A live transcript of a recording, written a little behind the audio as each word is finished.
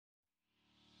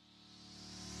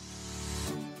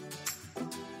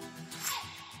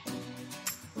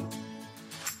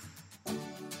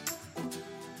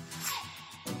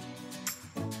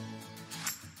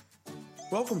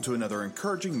Welcome to another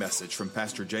encouraging message from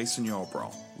Pastor Jason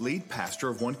Yarbrough, lead pastor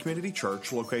of One Community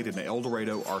Church located in El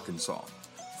Dorado, Arkansas.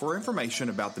 For information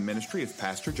about the ministry of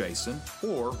Pastor Jason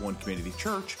or One Community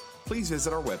Church, please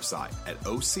visit our website at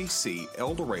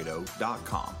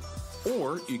occceldorado.com.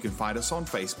 Or you can find us on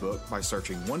Facebook by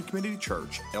searching One Community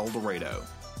Church El Dorado.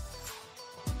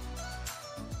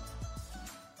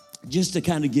 Just to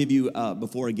kind of give you,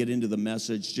 before I get into the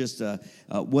message, just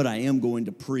what I am going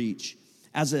to preach.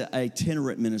 As an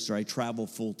itinerant minister, I travel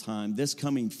full-time. This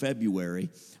coming February,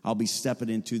 I'll be stepping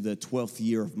into the 12th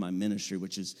year of my ministry,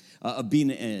 which is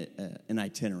being an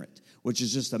itinerant, which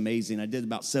is just amazing. I did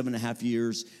about 7.5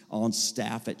 years on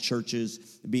staff at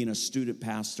churches, being a student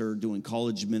pastor, doing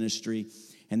college ministry.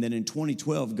 And then in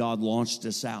 2012, God launched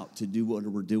us out to do what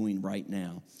we're doing right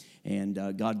now.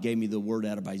 And God gave me the word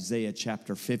out of Isaiah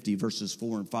chapter 50, verses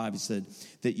 4 and 5. He said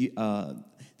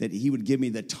that he would give me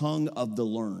the tongue of the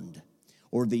learned,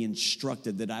 or the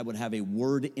instructed, that I would have a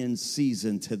word in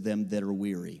season to them that are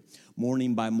weary.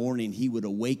 Morning by morning, he would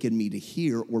awaken me to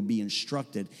hear or be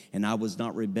instructed, and I was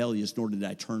not rebellious, nor did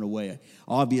I turn away.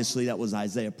 Obviously, that was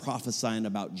Isaiah prophesying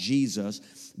about Jesus,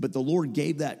 but the Lord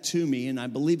gave that to me, and I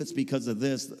believe it's because of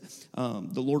this.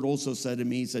 The Lord also said to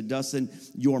me, he said, Dustin,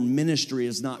 your ministry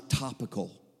is not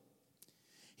topical.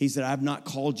 He said, I've not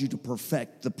called you to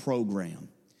perfect the program,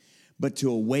 but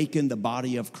to awaken the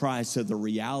body of Christ to the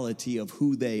reality of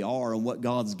who they are and what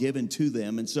God's given to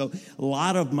them. And so a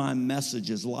lot of my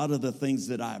messages, a lot of the things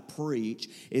that I preach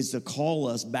is to call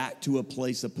us back to a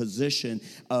place, a position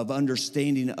of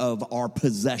understanding of our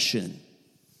possession,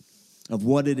 of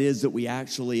what it is that we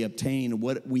actually obtain,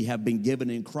 what we have been given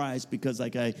in Christ. Because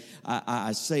like I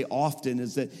say often,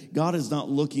 is that God is not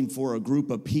looking for a group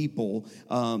of people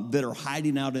that are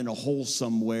hiding out in a hole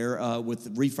somewhere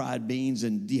with refried beans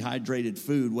and dehydrated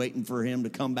food waiting for him to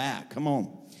come back. Come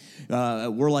on.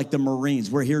 We're like the Marines.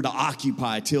 We're here to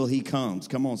occupy till he comes.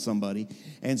 Come on, somebody.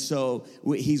 And so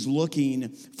he's looking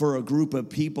for a group of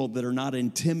people that are not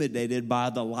intimidated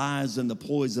by the lies and the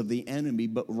ploys of the enemy,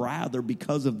 but rather,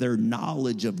 because of their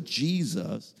knowledge of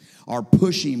Jesus, are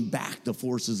pushing back the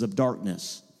forces of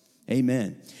darkness.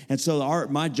 Amen. And so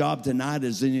my job tonight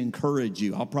is to encourage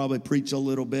you. I'll probably preach a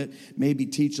little bit, maybe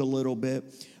teach a little bit,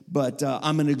 but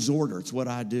I'm an exhorter. It's what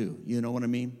I do. You know what I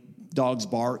mean? Dogs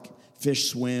bark, fish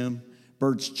swim,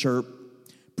 birds chirp,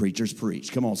 preachers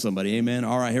preach. Come on, somebody. Amen.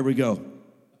 All right, here we go.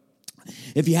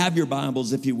 If you have your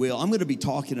Bibles, if you will, I'm going to be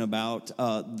talking about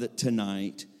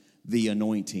tonight the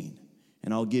anointing.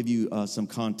 And I'll give you some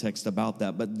context about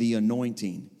that, but the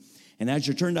anointing. And as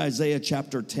you turn to Isaiah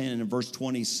chapter 10 and verse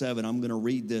 27, I'm going to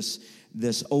read this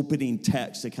opening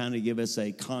text to kind of give us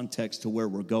a context to where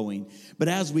we're going. But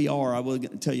as we are, I will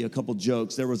tell you a couple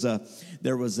jokes. There was a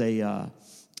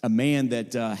man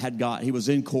that he was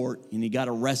in court, and he got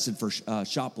arrested for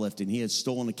shoplifting. He had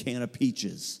stolen a can of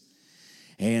peaches.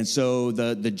 And so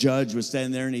the judge was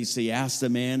standing there, and he asked the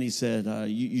man, he said,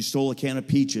 you stole a can of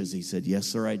peaches? He said, yes,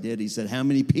 sir, I did. He said, how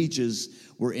many peaches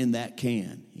were in that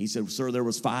can? He said, sir, there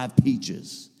was 5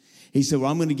 peaches. He said,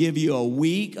 well, I'm going to give you a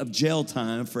week of jail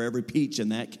time for every peach in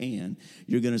that can.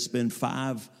 You're going to spend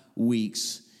 5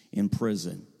 weeks in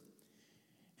prison.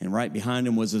 And right behind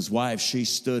him was his wife. She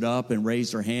stood up and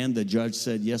raised her hand. The judge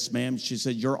said, yes, ma'am. She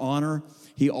said, Your Honor,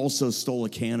 he also stole a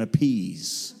can of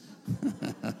peas.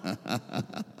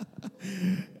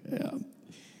 Yeah.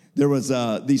 There was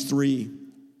these three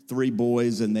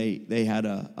boys, and they had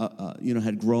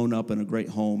had grown up in a great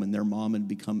home, and their mom had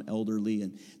become elderly,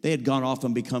 and they had gone off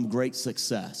and become great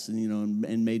success,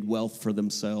 and made wealth for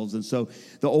themselves. And so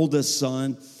the oldest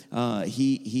son,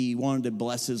 he wanted to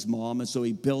bless his mom, and so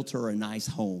he built her a nice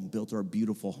home, built her a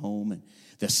beautiful home. And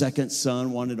the second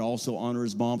son wanted to also honor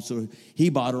his mom, so he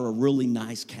bought her a really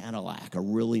nice Cadillac, a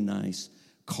really nice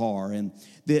car. And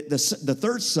the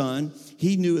third son,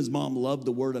 he knew his mom loved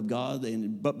the Word of God,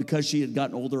 but because she had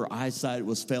gotten older, her eyesight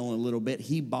was failing a little bit.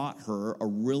 He bought her a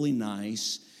really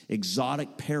nice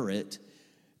exotic parrot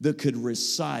that could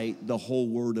recite the whole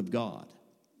Word of God.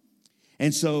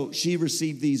 And so she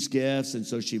received these gifts, and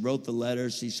so she wrote the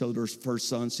letters. She showed her first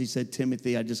son. She said,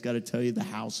 Timothy, I just got to tell you, the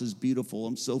house is beautiful.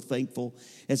 I'm so thankful.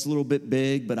 It's a little bit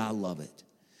big, but I love it.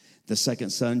 The second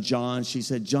son, John, she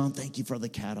said, John, thank you for the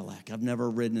Cadillac. I've never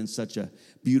ridden in such a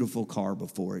beautiful car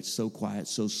before. It's so quiet,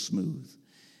 so smooth.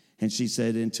 And she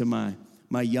said, and to my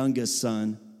youngest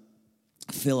son,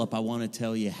 Philip, I want to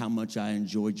tell you how much I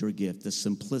enjoyed your gift, the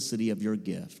simplicity of your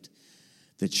gift.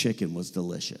 The chicken was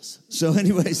delicious. So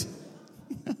anyways,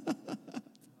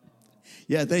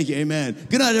 yeah, thank you. Amen.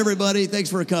 Good night, everybody. Thanks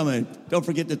for coming. Don't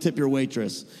forget to tip your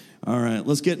waitress. All right,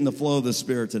 let's get in the flow of the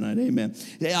Spirit tonight. Amen.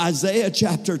 Isaiah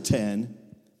chapter 10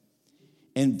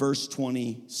 and verse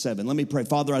 27. Let me pray.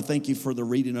 Father, I thank you for the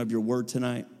reading of your word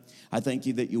tonight. I thank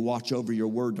you that you watch over your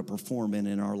word to perform it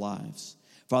in our lives.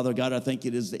 Father God, I think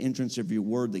it is the entrance of your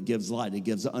word that gives light. It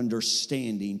gives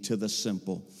understanding to the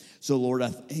simple. So, Lord, I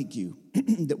thank you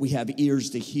that we have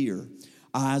ears to hear,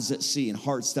 eyes that see, and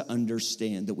hearts to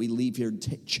understand, that we leave here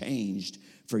changed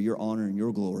for your honor and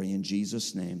your glory. In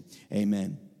Jesus' name,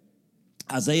 amen.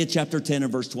 Isaiah chapter 10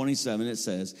 and verse 27, it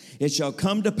says, "It shall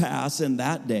come to pass in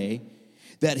that day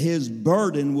that his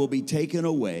burden will be taken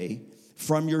away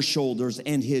from your shoulders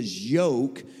and his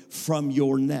yoke from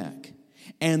your neck.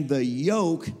 And the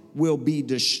yoke will be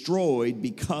destroyed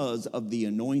because of the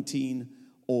anointing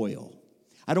oil."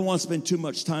 I don't want to spend too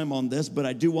much time on this, but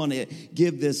I do want to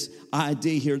give this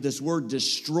idea here. This word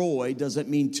destroy doesn't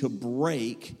mean to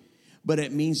break, but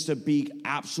it means to be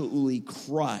absolutely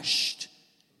crushed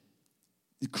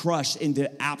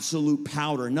into absolute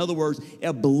powder. In other words,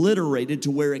 obliterated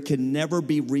to where it can never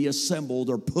be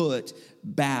reassembled or put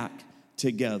back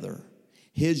together.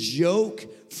 His yoke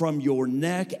from your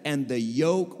neck, and the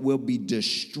yoke will be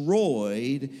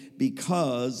destroyed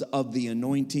because of the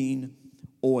anointing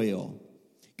oil.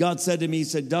 God said to me, he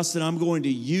said, "Dustin, I'm going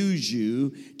to use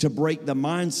you to break the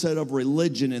mindset of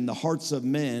religion in the hearts of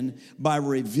men by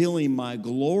revealing my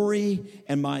glory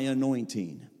and my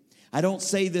anointing." I don't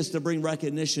say this to bring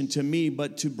recognition to me,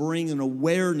 but to bring an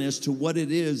awareness to what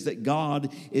it is that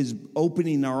God is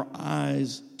opening our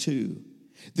eyes to.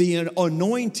 The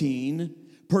anointing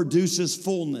produces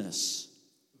fullness.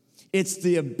 It's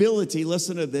the ability,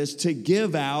 listen to this, to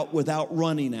give out without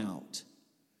running out.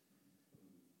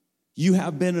 You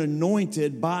have been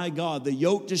anointed by God. The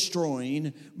yoke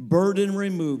destroying, burden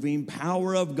removing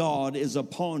power of God is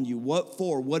upon you. What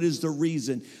for? What is the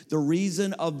reason? The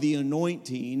reason of the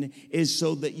anointing is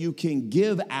so that you can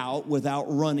give out without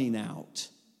running out.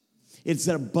 It's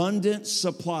an abundant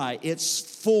supply. It's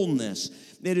fullness.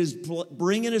 It is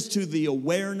bringing us to the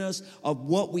awareness of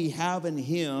what we have in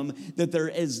Him, that there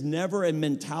is never a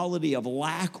mentality of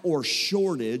lack or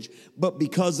shortage, but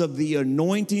because of the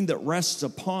anointing that rests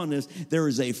upon us, there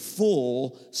is a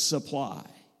full supply.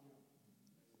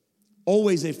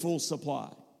 Always a full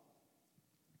supply.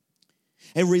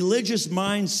 A religious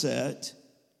mindset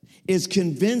is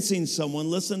convincing someone,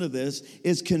 listen to this,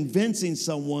 is convincing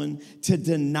someone to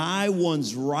deny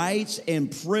one's rights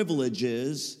and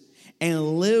privileges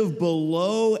and live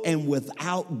below and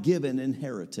without given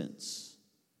inheritance.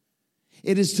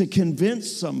 It is to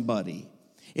convince somebody.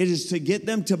 It is to get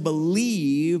them to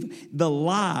believe the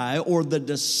lie or the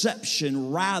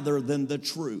deception rather than the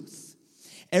truth.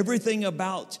 Everything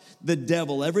about the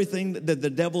devil, everything that the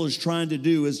devil is trying to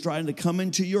do is trying to come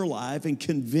into your life and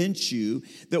convince you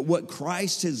that what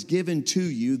Christ has given to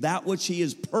you, that which He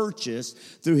has purchased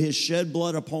through His shed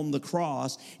blood upon the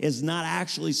cross, is not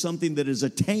actually something that is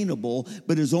attainable,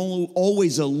 but is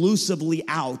always elusively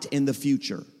out in the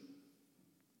future.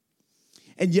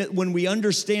 And yet when we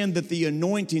understand that the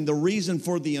anointing, the reason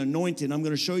for the anointing, I'm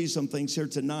going to show you some things here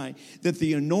tonight, that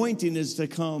the anointing is to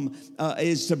come,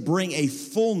 is to bring a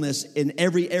fullness in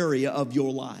every area of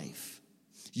your life.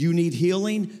 You need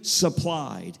healing?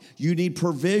 Supplied. You need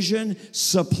provision?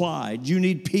 Supplied. You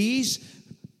need peace?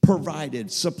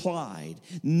 Provided, supplied.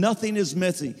 Nothing is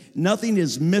missing. Nothing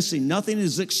is missing. Nothing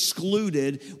is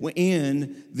excluded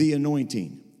in the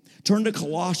anointing. Turn to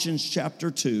Colossians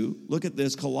chapter 2. Look at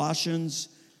this, Colossians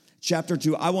chapter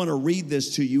 2. I want to read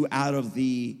this to you out of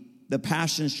the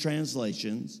Passion's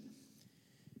translations.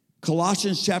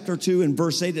 Colossians chapter 2 and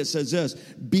verse 8, it says this: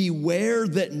 "Beware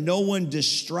that no one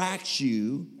distracts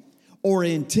you or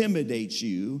intimidates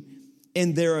you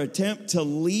in their attempt to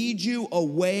lead you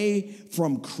away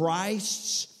from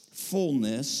Christ's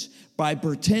fullness by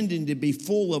pretending to be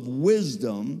full of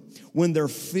wisdom when they're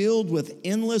filled with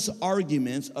endless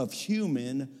arguments of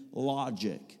human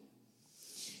logic."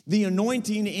 The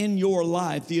anointing in your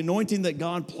life, the anointing that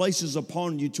God places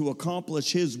upon you to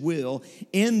accomplish His will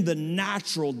in the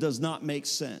natural does not make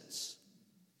sense.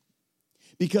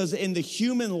 Because in the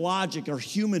human logic or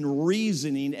human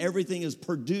reasoning, everything is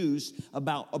produced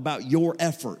about your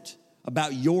effort,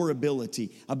 about your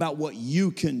ability, about what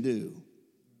you can do.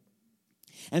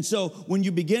 And so when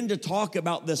you begin to talk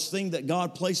about this thing that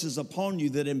God places upon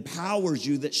you, that empowers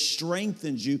you, that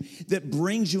strengthens you, that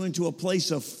brings you into a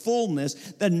place of fullness,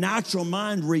 the natural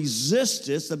mind resists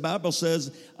this. The Bible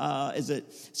says, is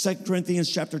it 2 Corinthians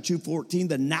chapter 2:14,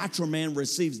 the natural man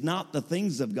receives not the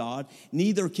things of God,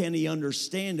 neither can he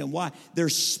understand them. Why? They're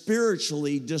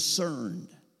spiritually discerned.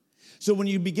 So when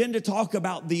you begin to talk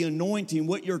about the anointing,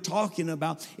 what you're talking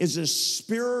about is a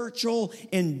spiritual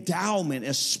endowment,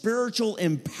 a spiritual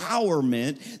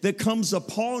empowerment that comes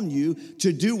upon you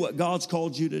to do what God's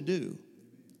called you to do.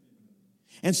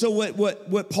 And so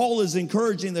what Paul is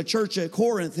encouraging the church at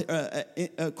Corinth,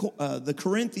 the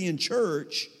Corinthian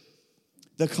church,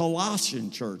 the Colossian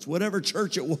church, whatever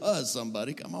church it was,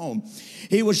 somebody, come on.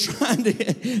 He was trying to,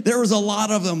 there was a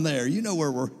lot of them there. You know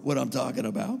what I'm talking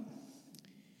about.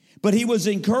 But he was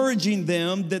encouraging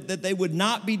them that they would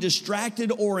not be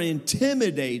distracted or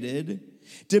intimidated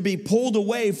to be pulled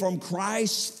away from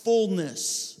Christ's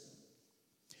fullness.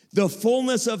 The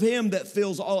fullness of him that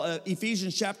fills all.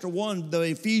 Ephesians chapter 1, the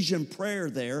Ephesian prayer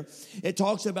there, it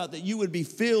talks about that you would be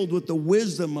filled with the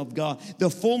wisdom of God. The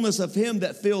fullness of him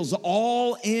that fills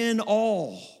all in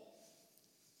all.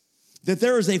 That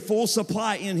there is a full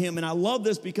supply in him. And I love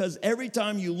this because every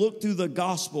time you look through the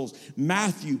Gospels,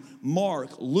 Matthew,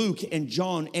 Mark, Luke, and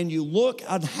John, and you look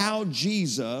at how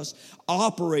Jesus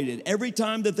operated, every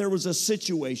time that there was a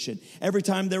situation, every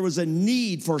time there was a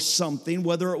need for something,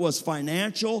 whether it was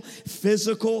financial,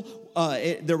 physical,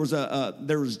 there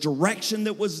was direction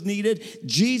that was needed,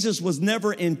 Jesus was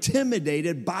never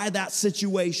intimidated by that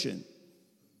situation.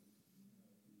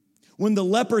 When the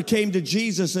leper came to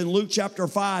Jesus in Luke chapter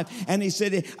 5, and he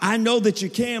said, I know that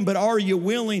you can, but are you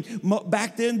willing?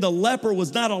 Back then, the leper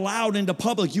was not allowed into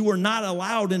public. You were not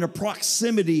allowed into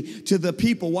proximity to the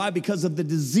people. Why? Because of the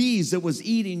disease that was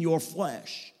eating your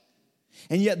flesh.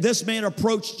 And yet this man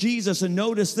approached Jesus, and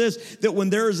notice this, that when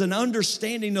there is an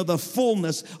understanding of the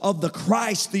fullness of the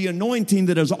Christ, the anointing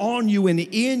that is on you and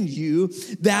in you,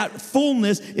 that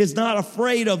fullness is not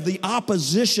afraid of the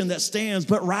opposition that stands,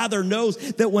 but rather knows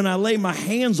that when I lay my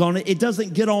hands on it, it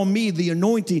doesn't get on me. The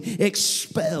anointing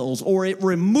expels or it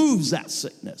removes that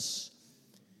sickness.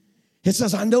 It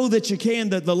says, I know that you can.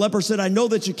 The leper said, I know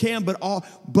that you can, but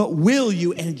will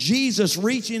you? And Jesus,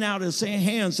 reaching out his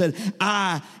hand, said,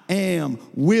 I am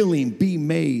willing, be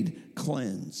made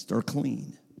cleansed or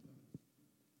clean.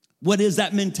 What is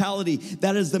that mentality?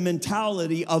 That is the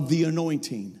mentality of the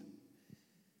anointing.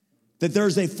 That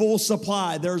there's a full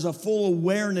supply, there's a full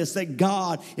awareness that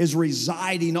God is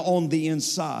residing on the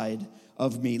inside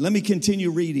of me. Let me continue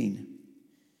reading.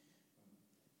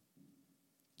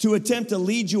 To attempt to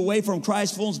lead you away from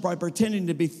Christ's fullness by pretending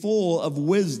to be full of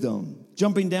wisdom.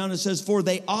 Jumping down, it says, for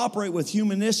they operate with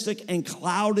humanistic and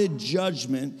clouded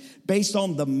judgment based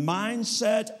on the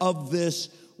mindset of this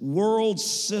world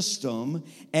system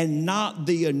and not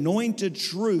the anointed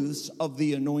truths of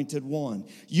the anointed one.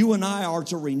 You and I are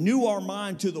to renew our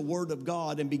mind to the word of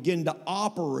God and begin to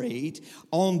operate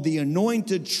on the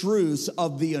anointed truths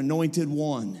of the anointed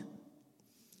one.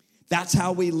 That's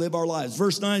how we live our lives.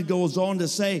 Verse 9 goes on to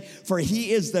say, for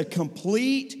he is the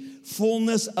complete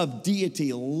fullness of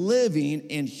deity living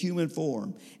in human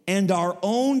form. And our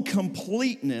own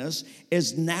completeness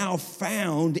is now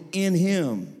found in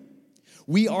him.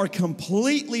 We are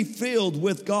completely filled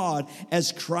with God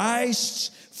as Christ's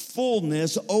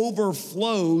fullness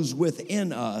overflows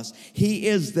within us. He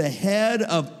is the head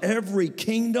of every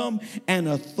kingdom and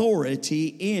authority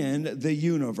in the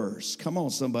universe. Come on,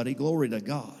 somebody. Glory to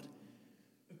God.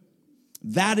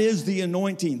 That is the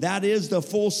anointing. That is the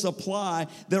full supply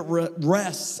that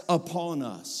rests upon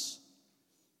us.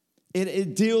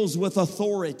 It deals with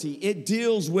authority. It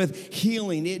deals with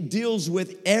healing. It deals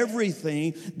with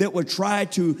everything that would try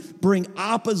to bring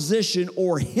opposition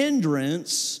or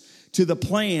hindrance to the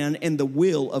plan and the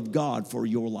will of God for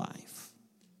your life.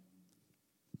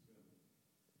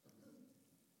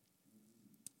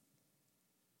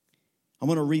 I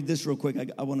want to read this real quick.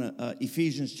 I want to,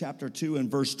 Ephesians chapter 2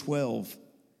 and verse 12.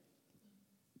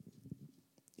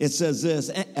 It says this,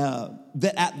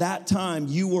 that at that time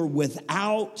you were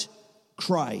without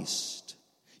Christ.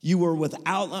 You were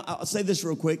without, I'll say this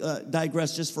real quick,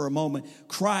 digress just for a moment.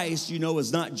 Christ, you know,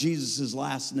 is not Jesus'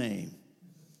 last name.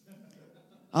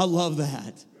 I love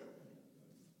that.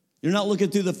 You're not looking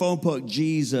through the phone book,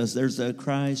 Jesus, there's a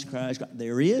Christ.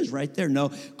 There he is right there. No,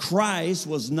 Christ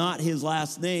was not his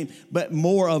last name, but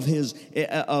more of his,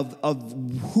 of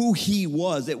who he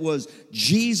was. It was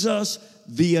Jesus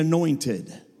the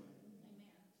Anointed.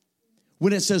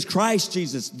 When it says Christ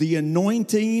Jesus, the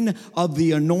anointing of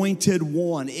the anointed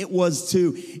one, it was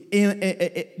to,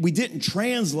 we didn't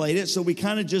translate it, so we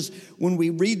kind of just, when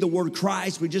we read the word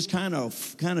Christ, we just kind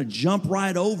of jump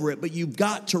right over it, but you've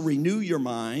got to renew your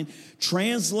mind,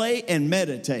 translate and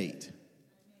meditate.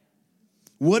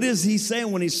 What is he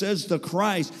saying when he says the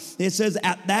Christ? It says,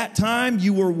 at that time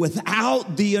you were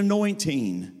without the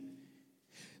anointing.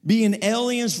 being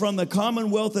aliens from the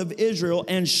commonwealth of Israel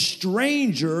and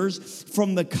strangers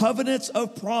from the covenants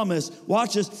of promise.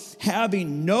 Watch this,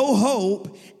 having no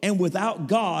hope and without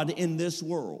God in this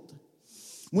world.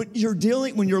 When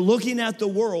you're looking at the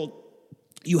world,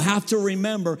 you have to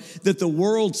remember that the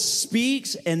world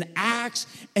speaks and acts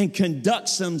and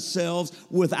conducts themselves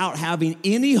without having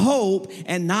any hope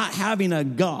and not having a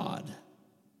God.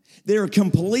 They're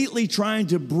completely trying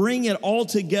to bring it all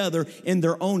together in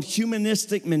their own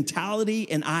humanistic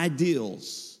mentality and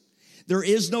ideals. There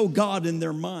is no God in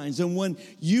their minds. And when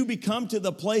you become to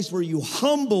the place where you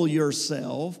humble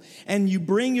yourself and you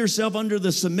bring yourself under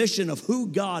the submission of who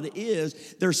God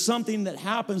is, there's something that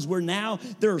happens where now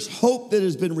there's hope that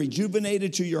has been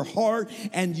rejuvenated to your heart,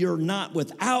 and you're not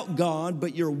without God,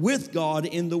 but you're with God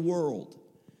in the world.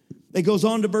 It goes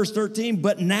on to verse 13,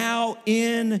 but now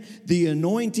in the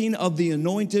anointing of the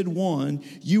Anointed One,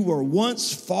 you were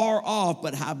once far off,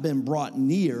 but have been brought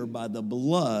near by the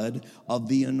blood of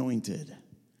the Anointed.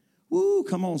 Woo,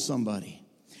 come on, somebody.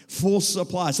 Full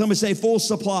supply. Somebody say full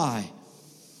supply.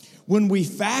 When we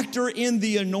factor in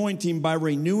the anointing by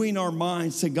renewing our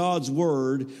minds to God's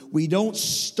word, we don't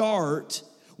start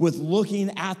with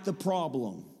looking at the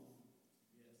problem,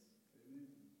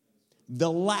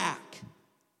 the lack.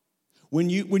 When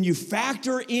you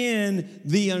factor in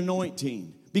the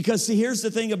anointing, because see, here's the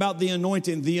thing about the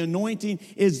anointing. The anointing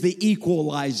is the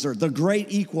equalizer, the great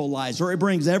equalizer. It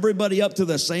brings everybody up to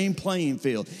the same playing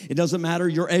field. It doesn't matter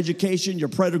your education, your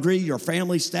pedigree, your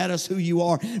family status, who you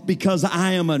are. Because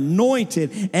I am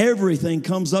anointed, everything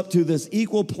comes up to this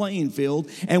equal playing field.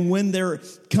 And when there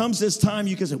comes this time,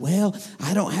 you can say, well,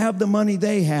 I don't have the money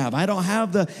they have. I don't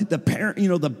have the parent,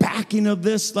 the backing of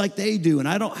this like they do. And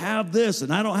I don't have this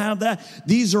and I don't have that.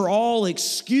 These are all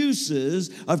excuses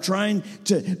of trying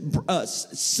to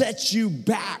set you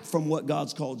back from what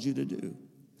God's called you to do.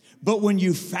 But when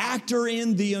you factor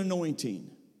in the anointing,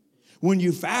 when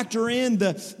you factor in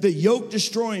the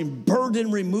yoke-destroying,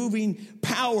 burden-removing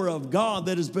power of God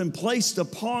that has been placed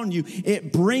upon you,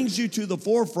 it brings you to the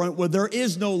forefront where there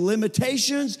is no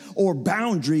limitations or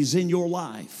boundaries in your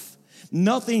life.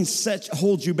 Nothing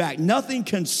holds you back. Nothing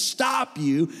can stop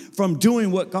you from doing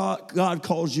what God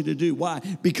calls you to do. Why?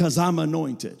 Because I'm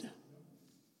anointed.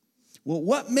 Well,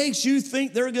 what makes you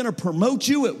think they're going to promote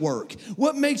you at work?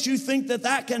 What makes you think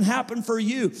that can happen for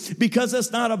you? Because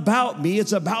it's not about me.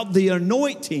 It's about the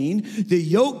anointing, the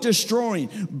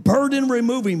yoke-destroying,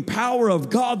 burden-removing power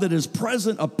of God that is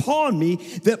present upon me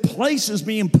that places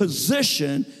me in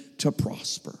position to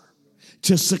prosper,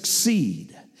 to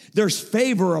succeed. There's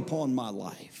favor upon my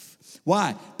life.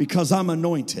 Why? Because I'm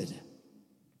anointed.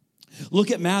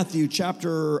 Look at Matthew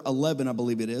chapter 11, I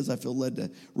believe it is. I feel led to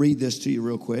read this to you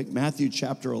real quick. Matthew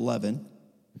chapter 11.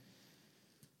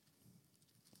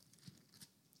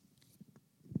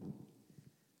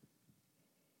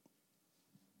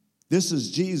 This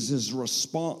is Jesus'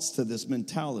 response to this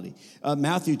mentality.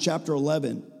 Matthew chapter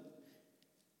 11.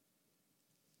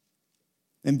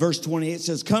 In verse 28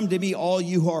 says, come to me, all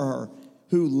you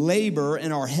who labor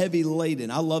and are heavy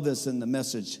laden. I love this in the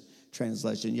Message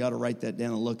translation. You ought to write that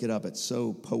down and look it up. It's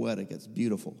so poetic. It's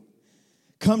beautiful.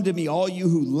 Come to me, all you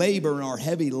who labor and are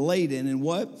heavy laden, and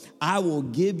what? I will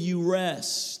give you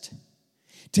rest.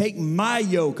 Take my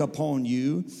yoke upon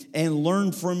you and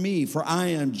learn from me, for I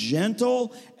am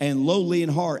gentle and lowly in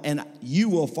heart, and you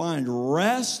will find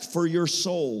rest for your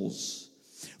souls.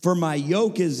 For my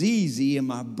yoke is easy and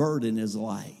my burden is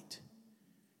light.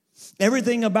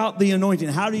 Everything about the anointing.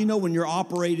 How do you know when you're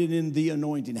operating in the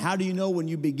anointing? How do you know when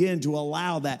you begin to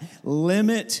allow that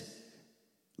limitless,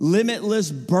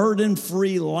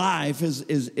 burden-free life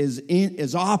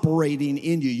is operating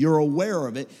in you? You're aware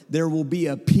of it. There will be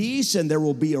a peace and there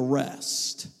will be a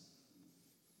rest.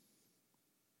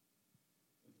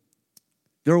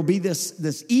 There will be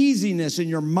this easiness in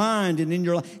your mind and in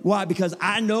your life. Why? Because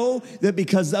I know that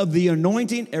because of the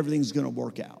anointing, everything's going to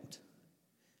work out.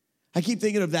 I keep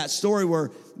thinking of that story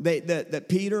where that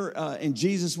Peter and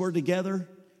Jesus were together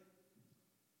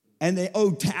and they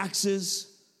owed taxes.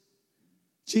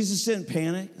 Jesus didn't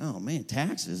panic. Oh, man,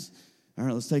 taxes? All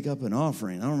right, let's take up an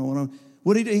offering. I don't know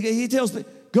what did he do? He tells me,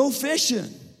 go fishing.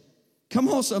 Come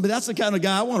on, somebody. That's the kind of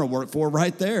guy I want to work for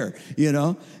right there, He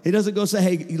doesn't go say,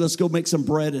 hey, let's go make some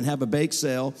bread and have a bake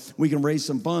sale. We can raise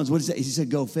some funds. What did he say? He said,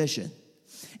 go fishing.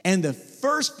 And the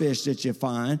first fish that you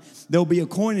find, there'll be a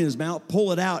coin in his mouth.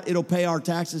 Pull it out. It'll pay our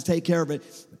taxes, take care of it.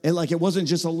 And like it wasn't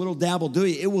just a little dabble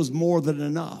doing. It was more than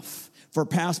enough for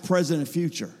past, present, and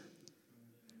future.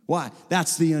 Why?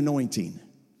 That's the anointing.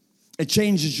 It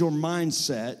changes your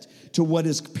mindset to what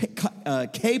is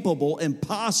capable and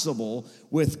possible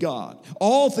with God.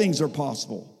 All things are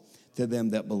possible to them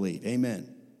that believe.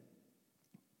 Amen.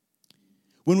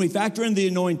 When we factor in the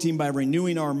anointing by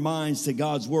renewing our minds to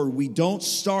God's word, we don't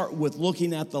start with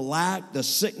looking at the lack, the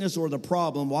sickness, or the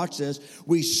problem. Watch this.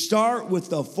 We start with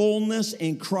the fullness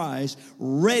in Christ,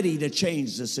 ready to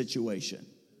change the situation.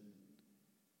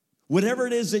 Whatever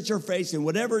it is that you're facing,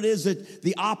 whatever it is that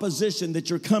the opposition that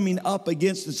you're coming up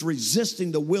against that's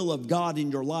resisting the will of God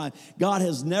in your life, God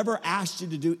has never asked you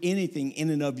to do anything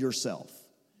in and of yourself.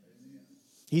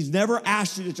 He's never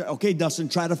asked you to try, okay, Dustin,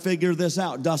 try to figure this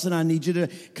out. Dustin, I need you to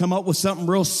come up with something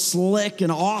real slick and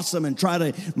awesome and try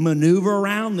to maneuver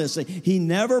around this. He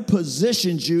never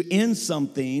positions you in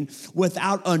something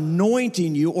without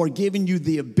anointing you or giving you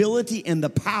the ability and the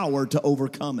power to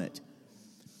overcome it.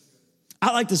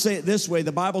 I like to say it this way.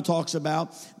 The Bible talks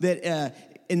about that,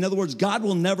 in other words, God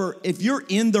will never, if you're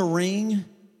in the ring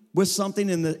with something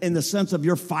in the sense of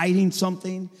you're fighting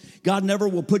something, God never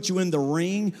will put you in the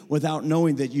ring without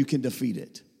knowing that you can defeat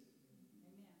it.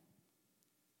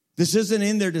 This isn't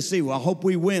in there to see, well, I hope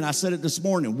we win. I said it this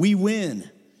morning. We win.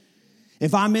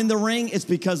 If I'm in the ring, it's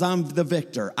because I'm the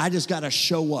victor. I just got to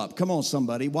show up. Come on,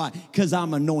 somebody. Why? Because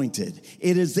I'm anointed.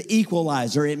 It is the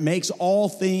equalizer. It makes all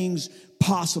things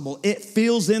possible. It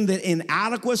fills in the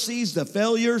inadequacies, the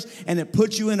failures, and it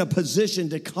puts you in a position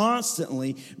to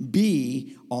constantly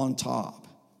be on top.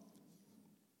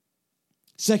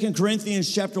 2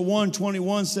 Corinthians chapter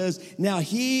 1:21 says, now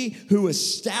he who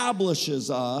establishes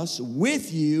us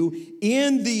with you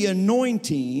in the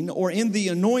anointing or in the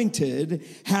anointed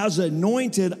has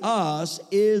anointed us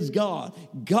is God.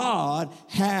 God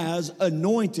has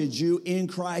anointed you in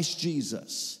Christ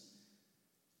Jesus.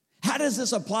 How does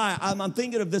this apply? I'm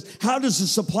thinking of this. How does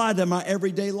this apply to my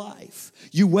everyday life?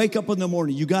 You wake up in the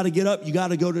morning. You got to get up. You got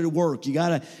to go to work. You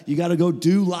got to go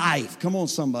do life. Come on,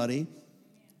 somebody.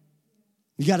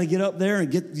 You got to get up there and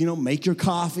get, make your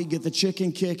coffee, get the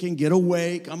chicken kicking, get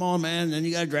awake. Come on, man. And then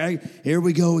you got to drag. Here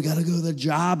we go. We got to go to the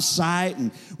job site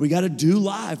and we got to do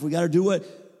life. We got to do what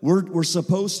we're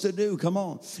supposed to do. Come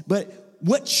on. But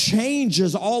what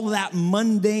changes all of that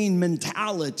mundane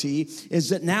mentality is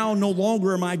that now no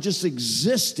longer am I just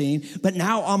existing, but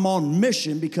now I'm on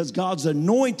mission because God's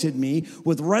anointed me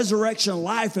with resurrection,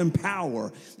 life, and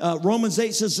power. Romans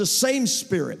 8 says the same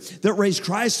Spirit that raised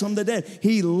Christ from the dead,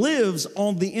 He lives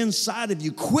on the inside of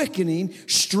you, quickening,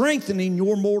 strengthening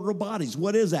your mortal bodies.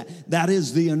 What is that? That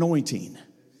is the anointing.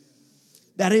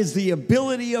 That is the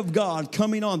ability of God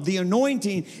coming on. The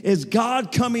anointing is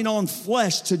God coming on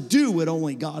flesh to do what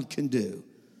only God can do.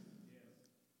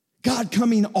 God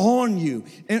coming on you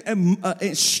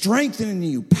and strengthening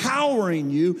you, powering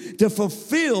you to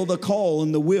fulfill the call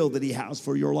and the will that He has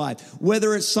for your life.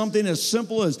 Whether it's something as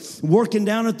simple as working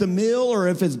down at the mill or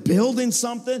if it's building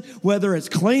something, whether it's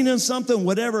cleaning something,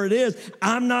 whatever it is,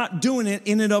 I'm not doing it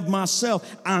in and of myself.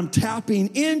 I'm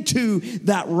tapping into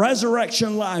that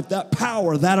resurrection life, that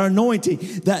power, that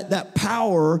anointing, that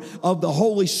power of the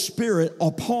Holy Spirit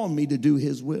upon me to do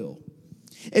His will.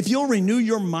 If you'll renew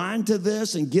your mind to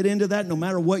this and get into that, no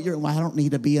matter what I don't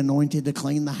need to be anointed to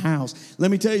clean the house.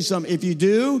 Let me tell you something. If you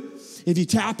do, if you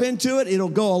tap into it, it'll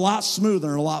go a lot smoother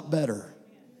and a lot better.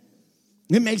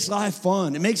 It makes life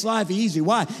fun. It makes life easy.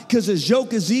 Why? Because His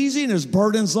yoke is easy and His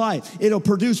burden's light. It'll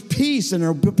produce peace and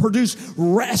it'll produce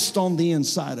rest on the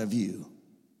inside of you.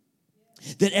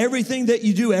 That everything that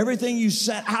you do, everything you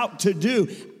set out to do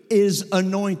is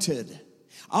anointed.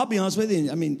 I'll be honest with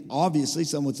you. I mean, obviously,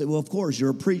 someone would say, well, of course, you're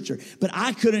a preacher. But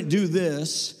I couldn't do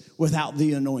this without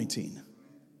the anointing.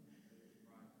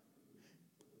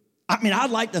 I mean, I'd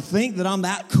like to think that I'm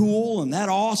that cool and that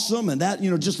awesome and that,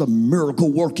 just a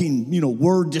miracle-working,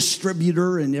 word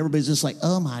distributor. And everybody's just like,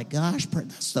 oh, my gosh,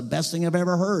 that's the best thing I've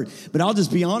ever heard. But I'll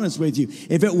just be honest with you.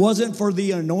 If it wasn't for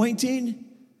the anointing,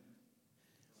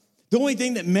 the only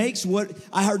thing that makes what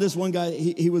 – I heard this one guy,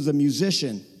 he was a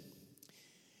musician.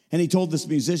 And he told this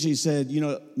musician, he said,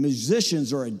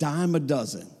 musicians are a dime a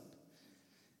dozen.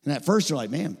 And at first you're like,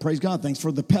 man, praise God, thanks for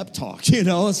the pep talk.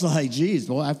 It's like, geez,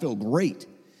 boy, I feel great.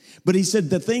 But he said,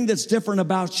 the thing that's different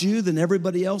about you than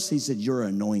everybody else, he said, you're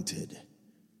anointed.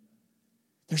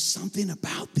 There's something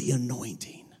about the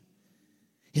anointing.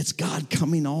 It's God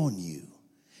coming on you,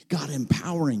 God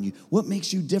empowering you. What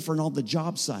makes you different on the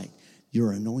job site?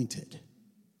 You're anointed.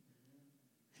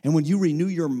 And when you renew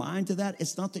your mind to that,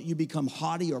 it's not that you become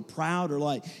haughty or proud or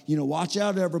like, watch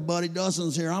out, everybody,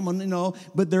 Dustin's here.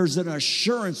 But there's an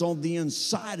assurance on the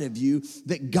inside of you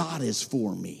that God is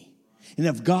for me. And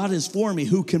if God is for me,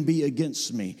 who can be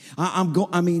against me?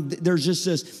 There's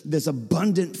just this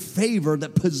abundant favor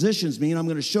that positions me, and I'm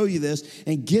going to show you this,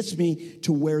 and gets me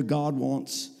to where God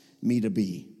wants me to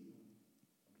be.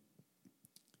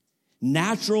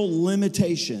 Natural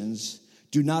limitations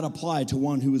do not apply to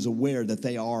one who is aware that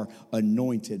they are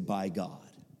anointed by God.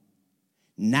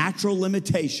 Natural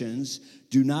limitations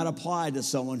do not apply to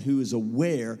someone who is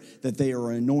aware that they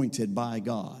are anointed by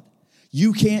God.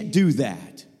 You can't do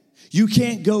that. You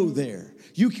can't go there.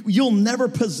 You'll never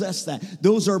possess that.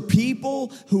 Those are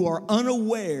people who are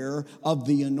unaware of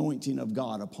the anointing of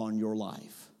God upon your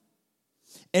life.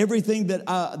 Everything that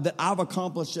I've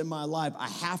accomplished in my life, I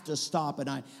have to stop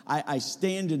and I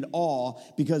stand in awe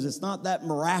because it's not that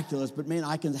miraculous, but man,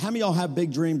 how many of y'all have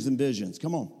big dreams and visions?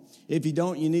 Come on. If you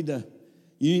don't, you need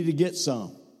to get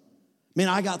some. Man,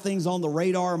 I got things on the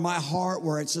radar in my heart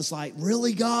where it's just like,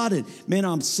 really, God? And man,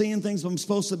 I'm seeing things I'm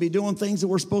supposed to be doing, things that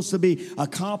we're supposed to be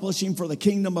accomplishing for the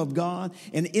kingdom of God.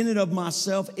 And in and of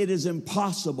myself, it is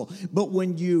impossible. But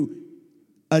when you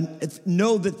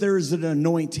know that there is an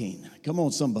anointing, come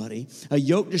on, somebody, a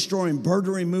yoke-destroying,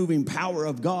 burden-removing power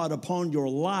of God upon your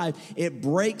life, it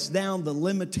breaks down the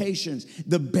limitations,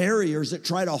 the barriers that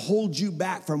try to hold you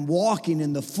back from walking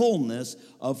in the fullness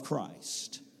of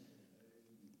Christ.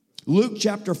 Luke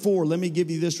chapter 4, let me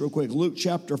give you this real quick. Luke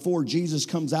chapter 4, Jesus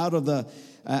comes out of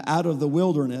the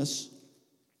wilderness,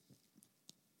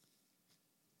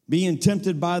 being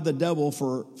tempted by the devil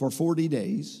for 40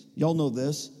 days. Y'all know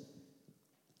this.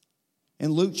 In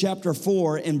Luke chapter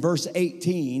 4, in verse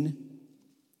 18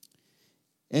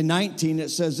 and 19, it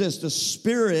says this, the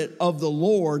Spirit of the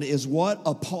Lord is what?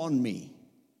 Upon me,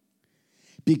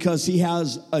 because he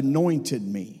has anointed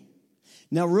me.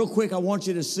 Now, real quick, I want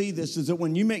you to see this, is that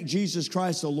when you make Jesus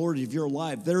Christ the Lord of your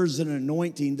life, there's an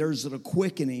anointing, there's a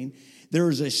quickening,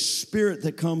 there's a spirit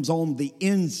that comes on the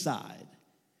inside.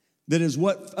 That is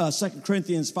what 2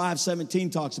 Corinthians 5:17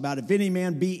 talks about. If any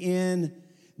man be in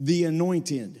the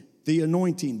anointed, the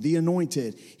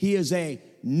anointed, he is a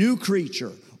new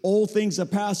creature. Old things have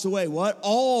passed away. What?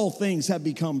 All things have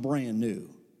become brand new.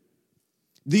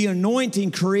 The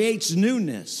anointing creates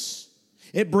newness.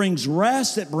 It brings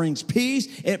rest, it brings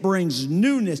peace, it brings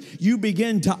newness. You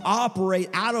begin to operate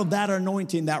out of that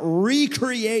anointing, that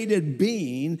recreated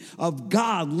being of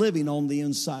God living on the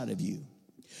inside of you.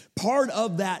 Part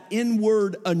of that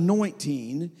inward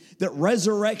anointing that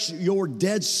resurrects your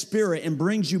dead spirit and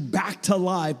brings you back to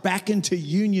life, back into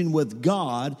union with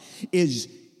God, is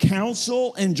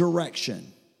counsel and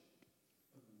direction.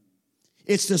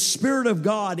 It's the Spirit of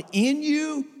God in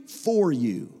you, for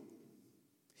you.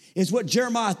 It's what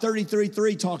Jeremiah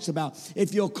 33:3 talks about.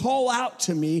 If you'll call out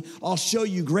to me, I'll show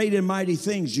you great and mighty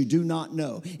things you do not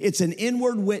know. It's an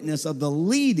inward witness of the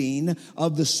leading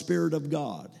of the Spirit of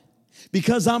God.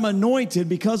 Because I'm anointed,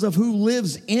 because of who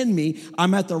lives in me,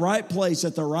 I'm at the right place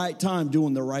at the right time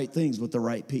doing the right things with the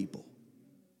right people.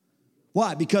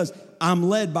 Why? Because I'm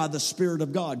led by the Spirit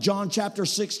of God. John chapter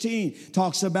 16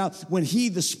 talks about when he,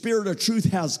 the Spirit of truth,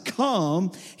 has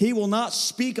come, he will not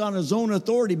speak on his own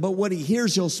authority, but what he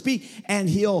hears, he'll speak, and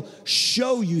he'll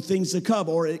show you things to come.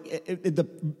 Or at the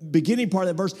beginning part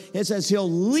of that verse, it says he'll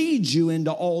lead you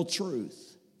into all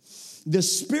truth. The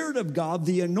Spirit of God,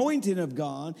 the anointing of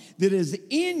God that is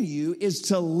in you is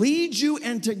to lead you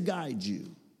and to guide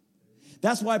you.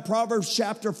 That's why Proverbs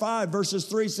chapter 5 verses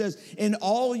 3 says,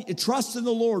 trust in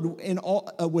the Lord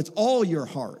with all your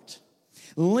heart.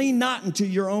 Lean not into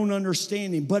your own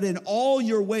understanding, but in all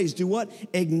your ways, do what?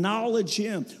 Acknowledge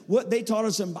him. What they taught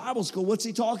us in Bible school, what's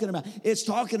he talking about? It's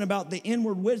talking about the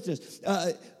inward witness.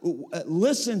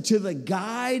 Listen to the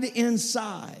guide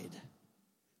inside.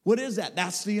 What is that?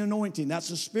 That's the anointing. That's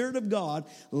the Spirit of God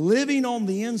living on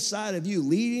the inside of you,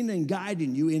 leading and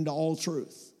guiding you into all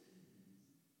truth.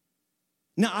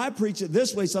 Now, I preach it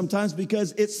this way sometimes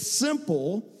because it's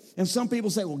simple, and some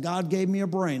people say, well, God gave me a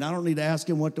brain. I don't need to ask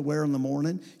him what to wear in the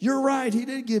morning. You're right, he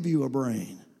did give you a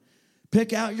brain.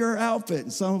 Pick out your outfit,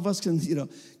 and some of us can, did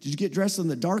you get dressed in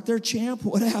the dark there, champ?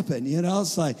 What happened?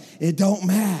 It's like, it don't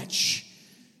match.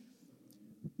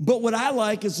 But what I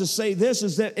like is to say this,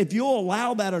 is that if you'll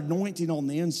allow that anointing on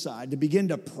the inside to begin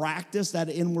to practice that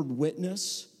inward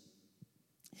witness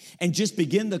and just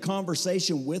begin the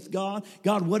conversation with God.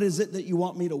 God, what is it that you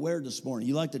want me to wear this morning?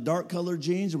 You like the dark colored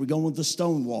jeans, or are we going with the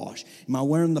stone wash? Am I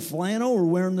wearing the flannel or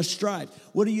wearing the stripes?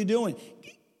 What are you doing?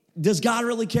 Does God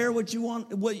really care what you want?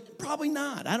 Probably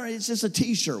not. It's just a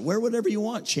t-shirt. Wear whatever you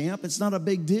want, champ. It's not a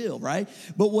big deal, right?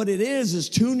 But what it is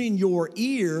tuning your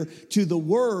ear to the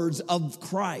words of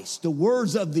Christ, the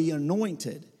words of the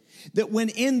anointed. That when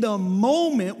in the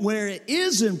moment where it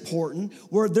is important,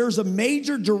 where there's a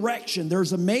major direction,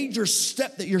 there's a major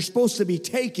step that you're supposed to be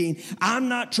taking, I'm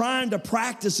not trying to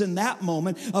practice in that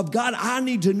moment of, God, I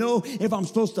need to know if I'm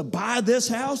supposed to buy this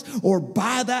house or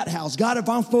buy that house. God, if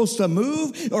I'm supposed to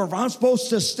move or if I'm supposed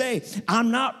to stay.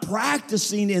 I'm not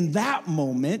practicing in that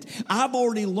moment. I've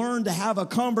already learned to have a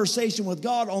conversation with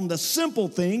God on the simple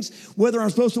things, whether I'm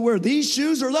supposed to wear these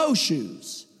shoes or those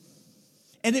shoes.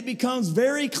 And it becomes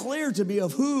very clear to me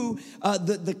of who,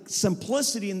 the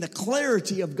simplicity and the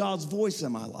clarity of God's voice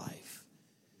in my life.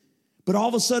 But all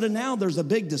of a sudden now there's a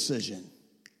big decision.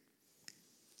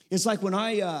 It's like when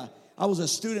I was a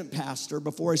student pastor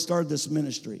before I started this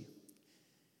ministry.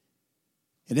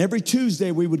 And every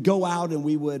Tuesday we would go out and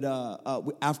we would,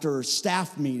 after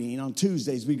staff meeting on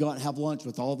Tuesdays, we'd go out and have lunch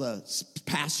with all the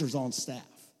pastors on staff.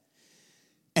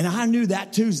 And I knew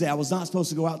that Tuesday I was not supposed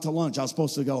to go out to lunch. I was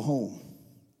supposed to go home.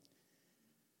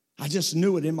 I just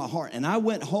knew it in my heart. And I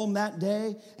went home that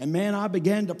day, and man, I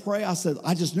began to pray. I said,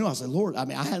 Lord, I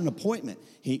had an appointment.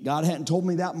 God hadn't told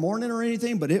me that morning or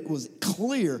anything, but it was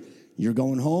clear, you're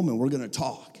going home and we're going to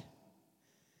talk.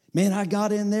 Man, I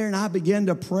got in there and I began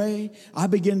to pray. I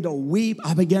began to weep.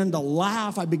 I began to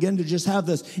laugh. I began to just have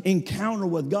this encounter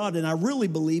with God. And I really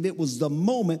believe it was the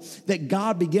moment that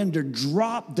God began to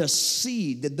drop the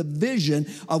seed, the vision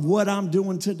of what I'm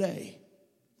doing today.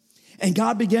 And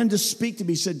God began to speak to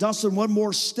me. He said, Dustin, one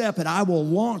more step and I will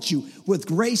launch you with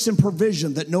grace and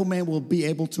provision that no man will be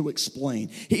able to explain.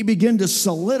 He began to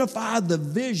solidify the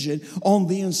vision on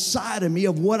the inside of me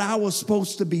of what I was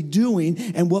supposed to be doing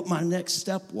and what my next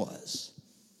step was.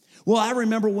 Well, I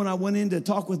remember when I went in to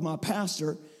talk with my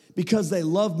pastor, because they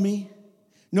love me.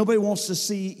 Nobody wants to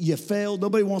see you fail.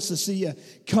 Nobody wants to see you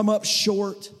come up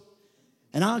short.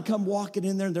 And I come walking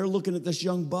in there, and they're looking at this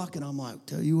young buck, and I'm like,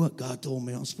 tell you what, God told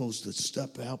me I'm supposed to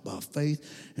step out by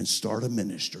faith and start a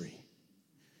ministry.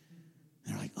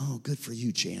 They're like, oh, good for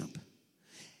you, champ.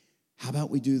 How about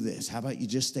we do this? How about you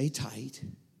just stay tight?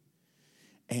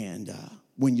 And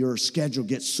when your schedule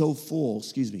gets so full,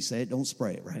 say it, don't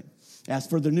spray it, right? Ask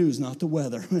for the news, not the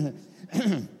weather.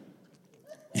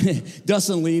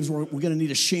 Dustin leaves, we're going to need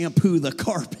to shampoo the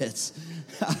carpets.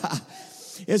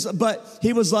 But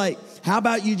he was like, how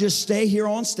about you just stay here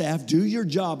on staff, do your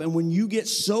job, and when you get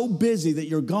so busy that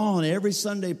you're gone every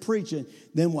Sunday preaching,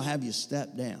 then we'll have you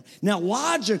step down. Now,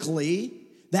 logically,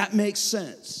 that makes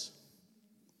sense.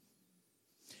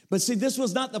 But see, this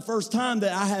was not the first time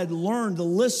that I had learned to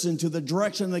listen to the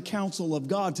direction and the counsel of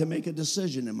God to make a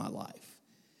decision in my life.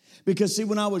 Because, see,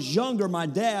 when I was younger, my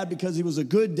dad, because he was a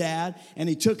good dad, and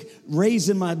he took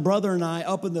raising my brother and I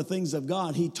up in the things of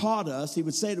God, he taught us, he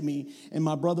would say to me and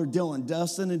my brother Dylan,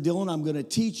 Dustin and Dylan, I'm going to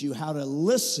teach you how to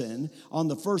listen on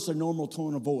the first and normal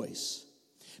tone of voice.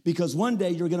 Because one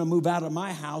day you're going to move out of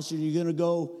my house and you're going to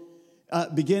go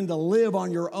begin to live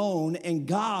on your own, and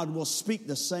God will speak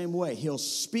the same way. He'll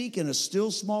speak in a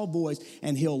still small voice,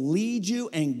 and he'll lead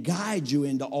you and guide you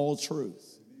into all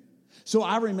truth. So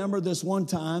I remember this one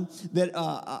time that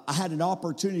I had an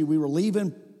opportunity. We were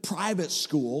leaving private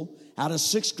school out of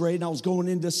 6th grade, and I was going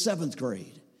into 7th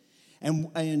grade.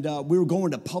 And we were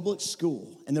going to public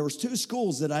school. And there was 2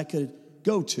 schools that I could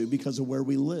go to because of where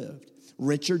we lived.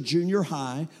 Richard Junior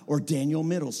High or Daniel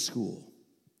Middle School.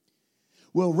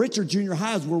 Well, Richard Junior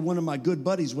High is where one of my good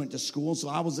buddies went to school, so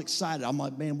I was excited. I'm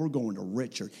like, man, we're going to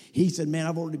Richard. He said, man,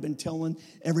 I've already been telling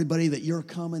everybody that you're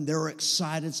coming. They're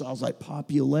excited. So I was like,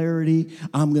 popularity,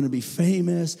 I'm going to be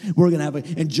famous. We're going to have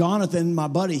and Jonathan, my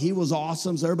buddy, he was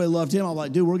awesome, so everybody loved him. I'm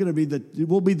like, dude, we'll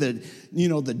be the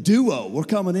duo. We're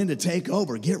coming in to take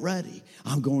over. Get ready.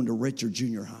 I'm going to Richard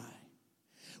Junior High.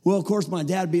 Well, of course, my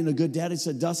dad being a good dad, he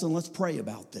said, Dustin, let's pray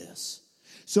about this.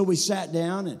 So we sat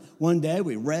down, and one day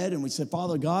we read, and we said,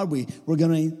 Father God, we're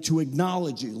going to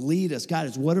acknowledge you, lead us, guide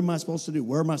us. What am I supposed to do?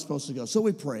 Where am I supposed to go? So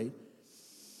we prayed.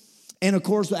 And, of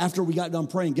course, after we got done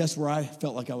praying, guess where I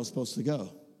felt like I was supposed to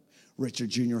go? Richard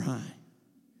Junior High.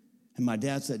 And my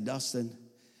dad said, Dustin,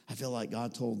 I feel like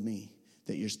God told me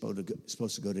that you're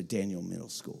supposed to go to Daniel Middle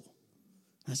School.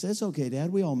 I said, it's okay,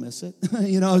 Dad. We all miss it.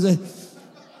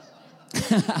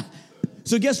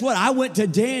 So guess what? I went to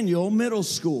Daniel Middle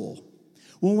School.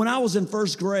 Well, when I was in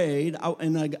 1st grade,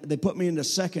 they put me into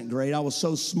 2nd grade, I was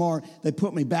so smart, they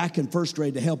put me back in 1st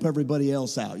grade to help everybody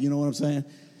else out. You know what I'm saying?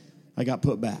 I got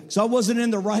put back. So I wasn't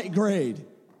in the right grade.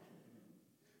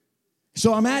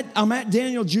 So I'm at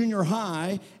Daniel Junior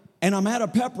High, and I'm at a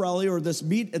pep rally or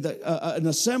an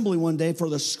assembly one day for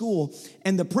the school,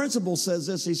 and the principal says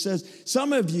this. He says,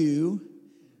 some of you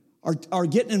are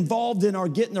getting involved in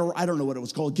getting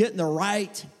the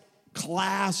right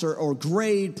class or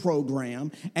grade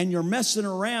program, and you're messing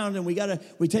around, and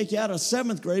we take you out of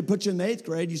 7th grade, put you in the 8th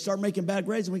grade, you start making bad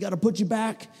grades, and we got to put you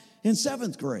back in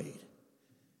 7th grade.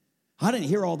 I didn't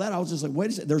hear all that. I was just like, wait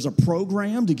a second, there's a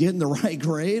program to get in the right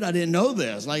grade? I didn't know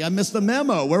this. Like, I missed the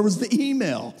memo. Where was the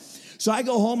email? So I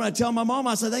go home and I tell my mom,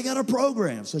 I said, they got a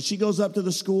program. So she goes up to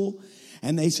the school,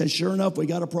 and they said, sure enough, we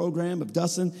got a program. If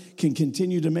Dustin can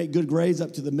continue to make good grades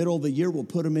up to the middle of the year, we'll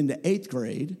put him into 8th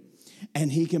grade,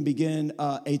 and he can begin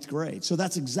 8th grade. So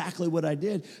that's exactly what I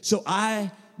did. So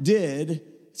I did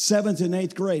 7th and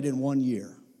 8th grade in 1 year.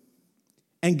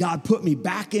 And God put me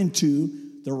back into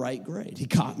the right grade. He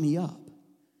caught me up,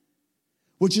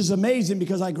 which is amazing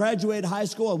because I graduated high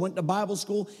school, I went to Bible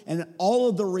school, and all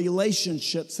of the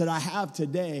relationships that I have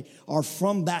today are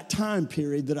from that time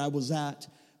period that I was at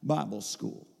Bible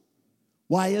school.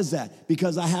 Why is that?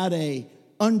 Because I had a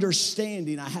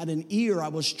understanding, I had an ear, I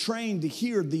was trained to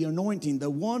hear the anointing,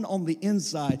 the one on the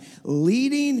inside,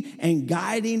 leading and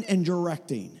guiding and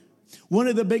directing. One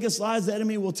of the biggest lies the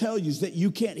enemy will tell you is that you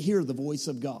can't hear the voice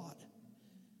of God.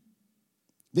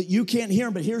 That you can't hear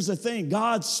him, but here's the thing,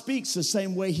 God speaks the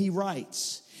same way he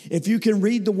writes. If you can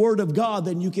read the word of God,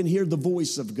 then you can hear the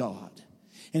voice of God.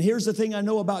 And here's the thing I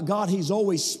know about God, he's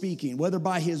always speaking. Whether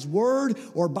by his word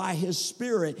or by his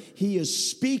spirit, he is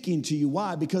speaking to you.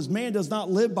 Why? Because man does not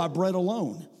live by bread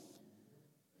alone.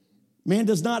 Man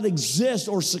does not exist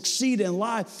or succeed in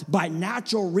life by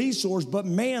natural resource, but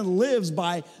man lives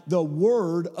by the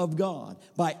word of God,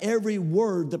 by every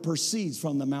word that proceeds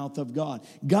from the mouth of God.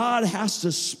 God has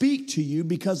to speak to you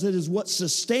because it is what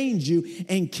sustains you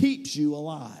and keeps you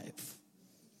alive.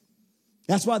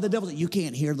 That's why the devil said, you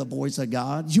can't hear the voice of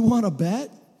God. You want to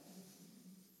bet?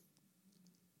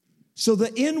 So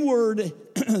the inward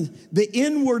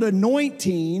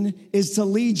anointing is to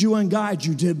lead you and guide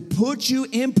you, to put you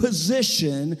in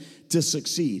position to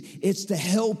succeed. It's to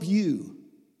help you.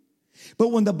 But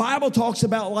when the Bible talks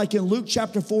about, like in Luke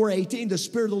chapter 4:18, the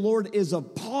Spirit of the Lord is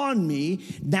upon me,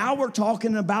 now we're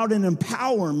talking about an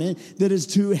empowerment that is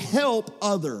to help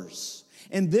others.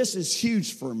 And this is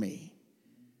huge for me.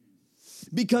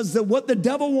 Because what the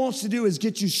devil wants to do is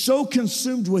get you so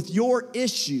consumed with your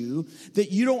issue that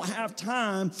you don't have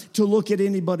time to look at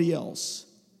anybody else.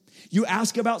 You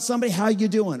ask about somebody, how you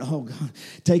doing? Oh, God,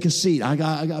 take a seat. I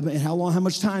got. How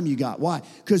much time you got? Why?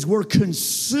 Because we're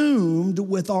consumed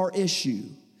with our issue.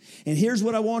 And here's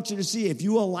what I want you to see. If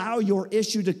you allow your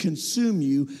issue to consume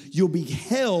you, you'll be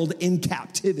held in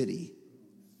captivity.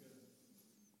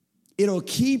 It'll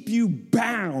keep you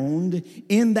bound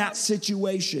in that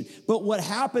situation. But what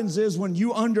happens is when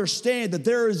you understand that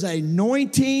there is an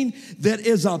anointing that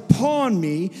is upon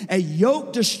me, a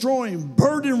yoke-destroying,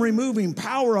 burden-removing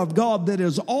power of God that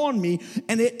is on me,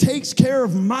 and it takes care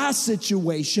of my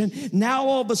situation, now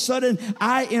all of a sudden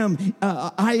I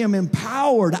am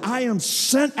empowered, I am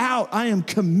sent out, I am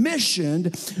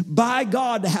commissioned by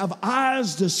God to have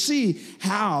eyes to see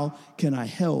how can I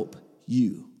help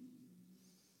you.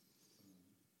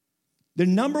 The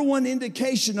number one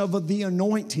indication of the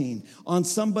anointing on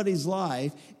somebody's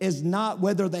life is not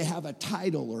whether they have a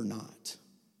title or not,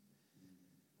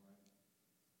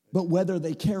 but whether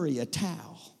they carry a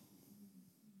towel.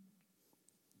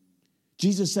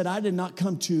 Jesus said, I did not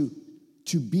come to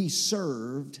be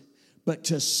served, but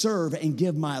to serve and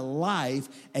give my life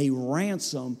a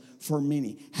ransom for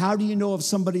many. How do you know if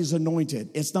somebody's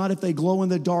anointed? It's not if they glow in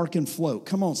the dark and float.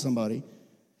 Come on, somebody.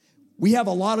 We have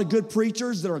a lot of good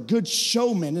preachers that are good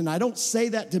showmen, and I don't say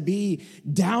that to be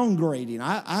downgrading.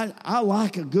 I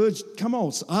like a good,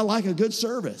 I like a good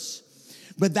service.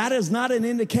 But that is not an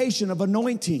indication of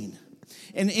anointing.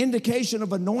 An indication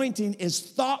of anointing is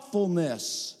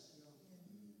thoughtfulness.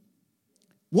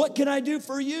 What can I do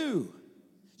for you?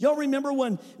 Y'all remember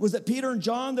when, was it Peter and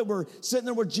John that were sitting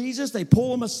there with Jesus? They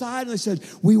pull him aside and they said,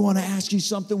 we want to ask you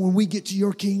something. When we get to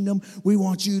your kingdom, we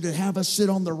want you to have us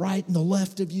sit on the right and the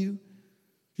left of you.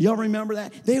 Y'all remember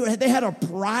that? They had a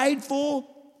prideful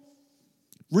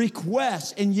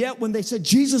request, and yet when they said,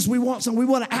 Jesus, we want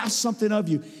to ask something of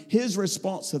you, his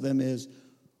response to them is,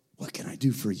 what can I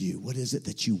do for you? What is it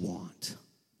that you want?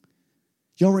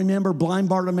 Y'all remember blind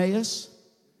Bartimaeus?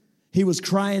 He was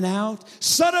crying out,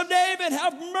 Son of David,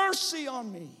 have mercy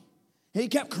on me. He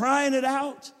kept crying it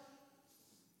out.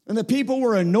 And the people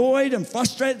were annoyed and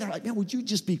frustrated. They're like, man, would you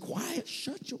just be quiet?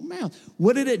 Shut your mouth.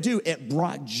 What did it do? It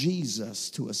brought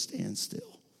Jesus to a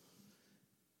standstill.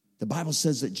 The Bible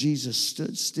says that Jesus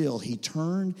stood still. He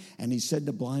turned and he said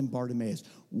to blind Bartimaeus,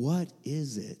 what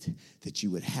is it that you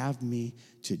would have me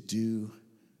to do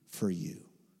for you?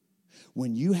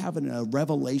 When you have a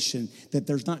revelation that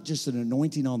there's not just an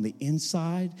anointing on the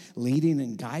inside leading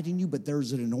and guiding you, but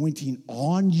there's an anointing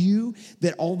on you,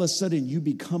 that all of a sudden you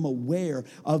become aware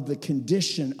of the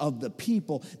condition of the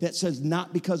people that says,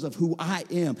 not because of who I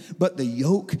am, but the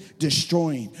yoke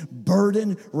destroying,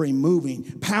 burden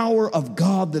removing, power of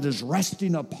God that is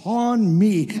resting upon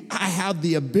me. I have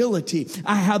the ability,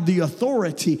 I have the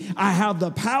authority, I have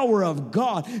the power of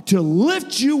God to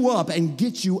lift you up and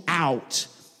get you out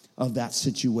of that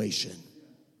situation.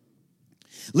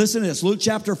 Listen to this, Luke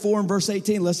chapter 4 and verse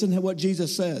 18. Listen to what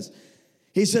Jesus says.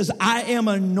 He says, I am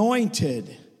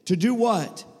anointed to do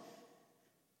what?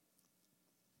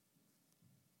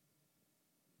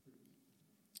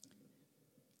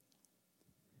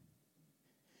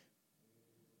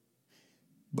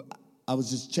 I was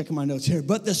just checking my notes here.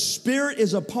 But the Spirit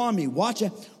is upon me. Watch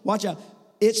out, watch out.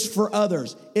 It's for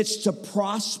others. It's to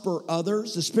prosper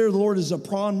others. The Spirit of the Lord is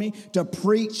upon me to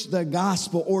preach the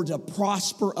gospel, or to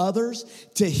prosper others,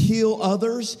 to heal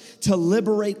others, to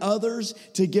liberate others,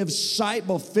 to give sight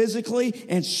both physically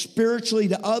and spiritually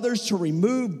to others, to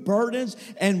remove burdens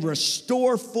and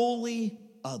restore fully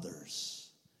others.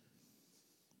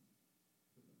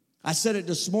 I said it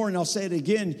this morning, I'll say it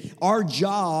again. Our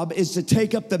job is to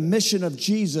take up the mission of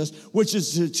Jesus, which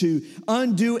is to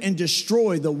undo and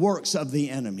destroy the works of the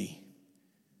enemy.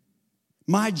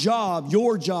 My job,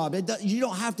 your job, you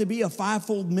don't have to be a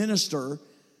fivefold minister.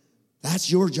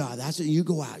 That's your job. That's it. You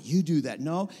go out, you do that.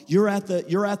 No, you're at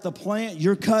the plant,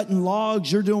 you're cutting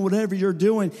logs, you're doing whatever you're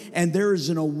doing, and there is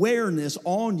an awareness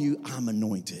on you, I'm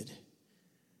anointed.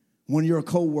 One of your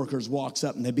coworkers walks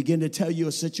up and they begin to tell you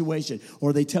a situation,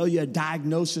 or they tell you a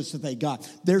diagnosis that they got,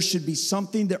 there should be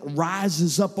something that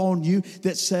rises up on you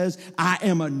that says, I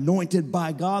am anointed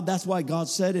by God. That's why God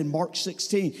said in Mark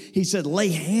 16, he said,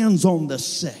 lay hands on the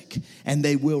sick and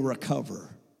they will recover.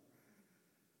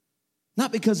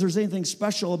 Not because there's anything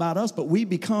special about us, but we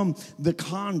become the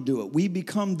conduit. We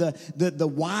become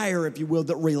the wire, if you will,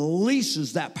 that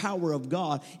releases that power of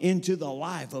God into the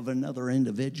life of another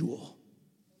individual.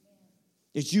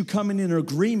 It's you coming in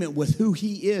agreement with who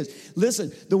he is.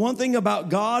 Listen, the one thing about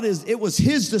God is it was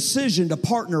his decision to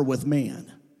partner with man.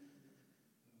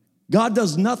 God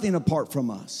does nothing apart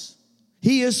from us.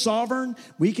 He is sovereign.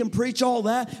 We can preach all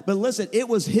that. But listen, it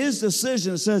was his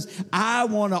decision that says, I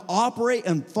want to operate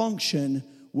and function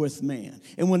with man.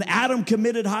 And when Adam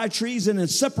committed high treason and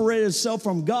separated himself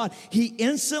from God, he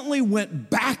instantly went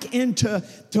back into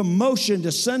motion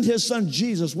to send his son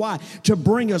Jesus. Why? To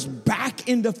bring us back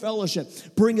into fellowship,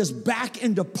 bring us back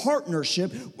into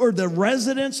partnership, where the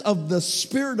residence of the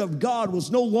Spirit of God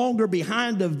was no longer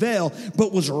behind a veil,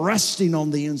 but was resting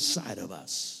on the inside of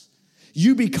us.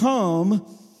 You become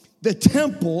the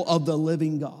temple of the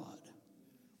living God.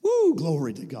 Woo,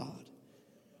 glory to God.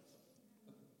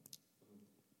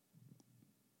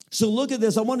 So look at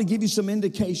this. I want to give you some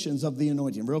indications of the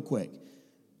anointing real quick.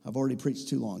 I've already preached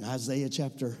too long. Isaiah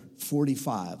chapter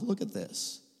 45. Look at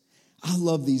this. I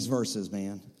love these verses,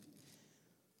 man.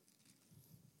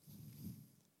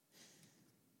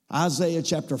 Isaiah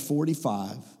chapter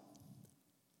 45. It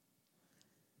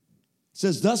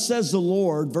says, thus says the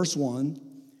Lord, verse 1,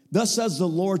 thus says the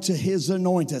Lord to his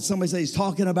anointed. Somebody say, he's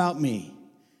talking about me.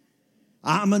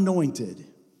 I'm anointed.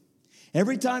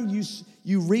 Every time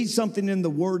you read something in the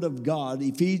Word of God, the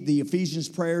Ephesians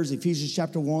prayers, Ephesians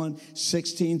chapter 1,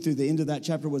 16 through the end of that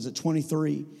chapter, was it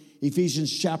 23?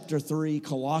 Ephesians chapter 3,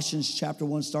 Colossians chapter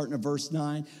 1, starting at verse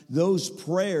 9. Those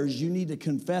prayers, you need to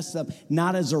confess them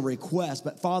not as a request,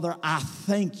 but Father, I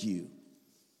thank you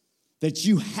that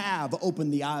you have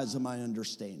opened the eyes of my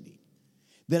understanding,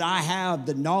 that I have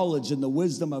the knowledge and the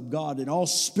wisdom of God and all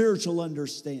spiritual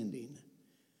understanding.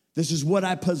 This is what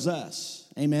I possess.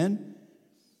 Amen.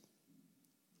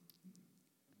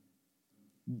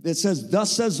 It says,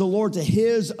 thus says the Lord to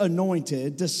his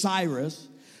anointed, to Cyrus,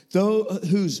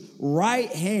 whose right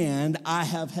hand I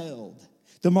have held.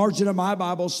 The margin of my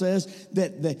Bible says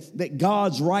that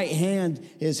God's right hand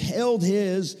has held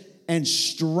his and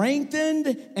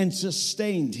strengthened and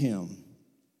sustained him.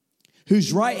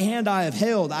 Whose right hand I have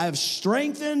held, I have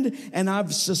strengthened and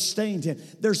I've sustained him.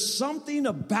 There's something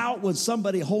about when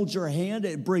somebody holds your hand,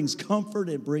 it brings comfort,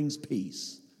 it brings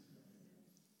peace.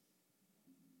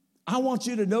 I want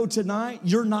you to know tonight,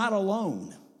 you're not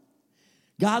alone.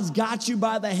 God's got you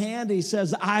by the hand. He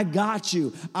says, I got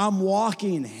you. I'm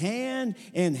walking hand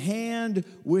in hand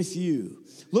with you.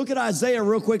 Look at Isaiah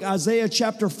real quick, Isaiah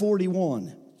chapter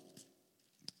 41.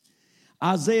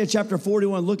 Isaiah chapter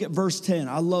 41, look at verse 10.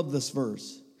 I love this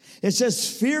verse. It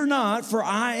says, fear not, for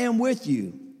I am with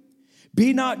you.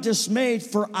 Be not dismayed,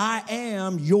 for I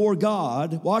am your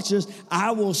God. Watch this.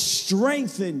 I will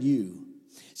strengthen you.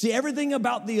 See, everything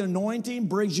about the anointing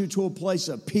brings you to a place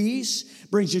of peace,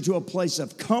 brings you to a place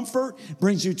of comfort,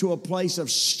 brings you to a place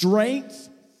of strength.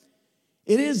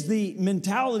 It is the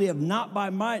mentality of not by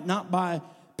might, not by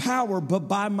power, but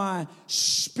by my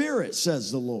spirit,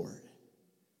 says the Lord.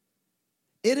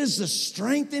 It is the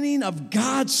strengthening of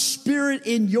God's Spirit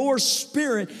in your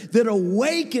spirit that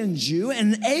awakens you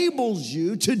and enables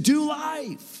you to do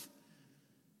life.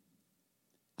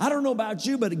 I don't know about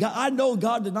you, but I know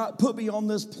God did not put me on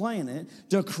this planet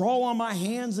to crawl on my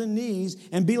hands and knees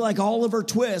and be like Oliver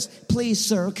Twist. Please,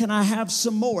 sir, can I have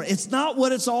some more? It's not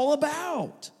what it's all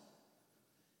about.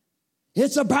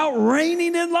 It's about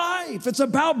reigning in life. It's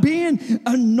about being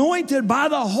anointed by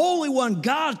the Holy One,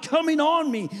 God coming on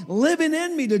me, living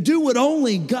in me to do what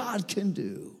only God can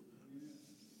do.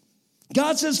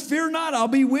 God says, fear not, I'll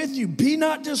be with you. Be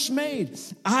not dismayed.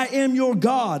 I am your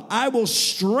God. I will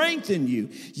strengthen you.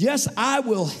 Yes, I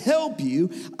will help you.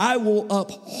 I will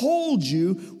uphold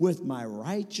you with my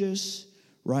righteous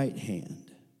right hand.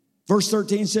 Verse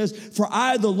 13 says, for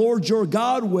I, the Lord your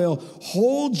God, will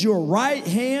hold your right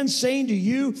hand, saying to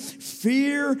you,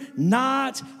 fear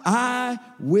not, I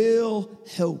will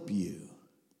help you.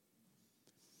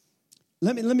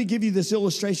 Let me give you this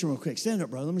illustration real quick. Stand up,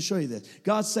 brother. Let me show you this.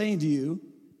 God's saying to you,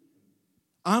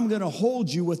 I'm going to hold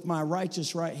you with my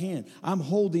righteous right hand. I'm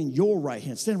holding your right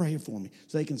hand. Stand right here for me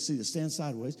so they can see this. Stand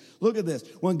sideways. Look at this.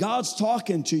 When God's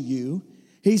talking to you,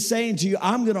 He's saying to you,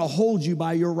 I'm going to hold you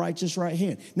by your righteous right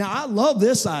hand. Now, I love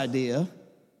this idea.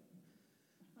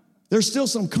 There's still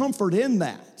some comfort in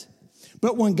that.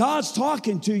 But when God's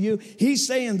talking to you, He's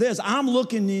saying this, I'm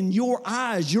looking in your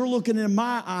eyes, you're looking in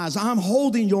my eyes. I'm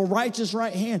holding your righteous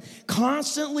right hand,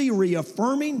 constantly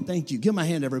reaffirming. Thank you. Give my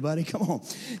hand, everybody. Come on.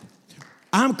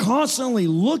 I'm constantly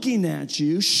looking at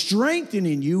you,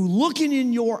 strengthening you, looking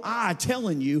in your eye,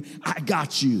 telling you, I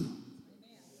got you.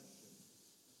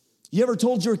 You ever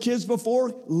told your kids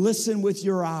before, listen with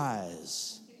your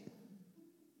eyes?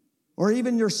 Or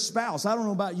even your spouse. I don't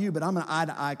know about you, but I'm an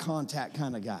eye-to-eye contact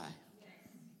kind of guy.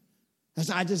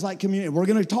 I just like communicating. We're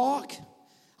going to talk.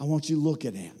 I want you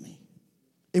looking at me.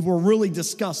 If we're really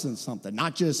discussing something,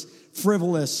 not just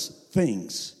frivolous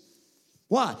things.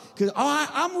 Why? Because,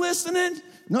 I'm listening.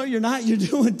 No, you're not. You're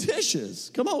doing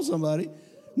dishes. Come on, somebody.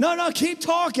 No, keep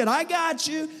talking. I got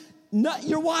you. No,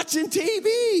 you're watching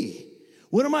TV.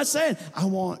 What am I saying? I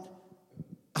want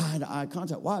eye-to-eye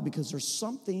contact. Why? Because there's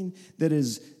something that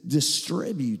is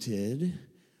distributed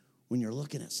when you're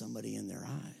looking at somebody in their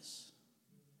eyes.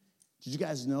 Did you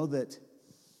guys know that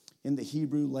in the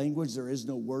Hebrew language there is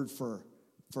no word for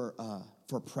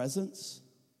presence?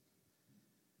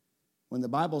 When the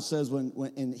Bible says, when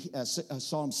in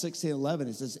Psalm 16:11,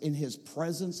 it says, in His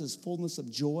presence is fullness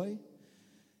of joy.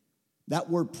 That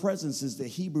word presence is the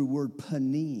Hebrew word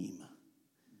panim.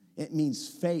 It means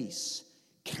face,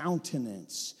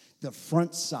 countenance, the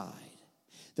front side.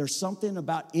 There's something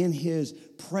about in His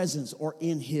presence or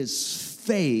in His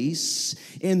face,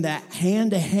 in that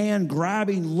hand-to-hand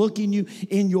grabbing, looking you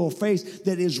in your face,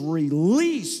 that is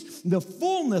released the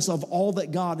fullness of all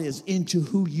that God is into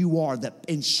who you are, that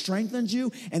strengthens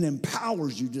you and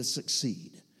empowers you to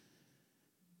succeed.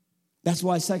 That's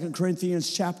why 2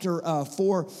 Corinthians chapter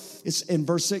 4, it's in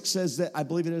verse 6 says that, I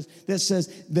believe it is, that says,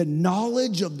 the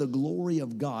knowledge of the glory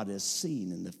of God is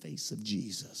seen in the face of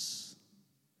Jesus.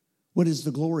 What is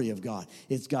the glory of God?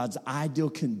 It's God's ideal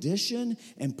condition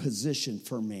and position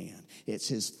for man. It's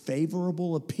His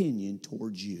favorable opinion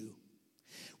towards you.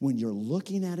 When you're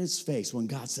looking at His face, when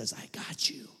God says, I got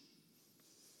you.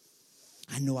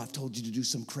 I know I've told you to do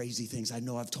some crazy things. I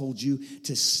know I've told you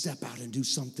to step out and do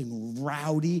something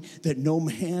rowdy that no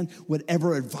man would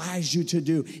ever advise you to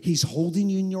do. He's holding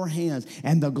you in your hands,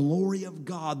 and the glory of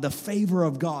God, the favor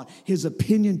of God, His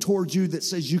opinion towards you that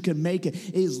says you can make it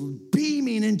is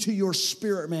beaming into your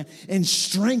spirit, man, and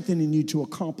strengthening you to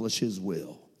accomplish His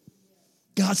will.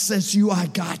 God says to you, I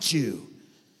got you.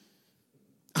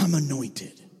 I'm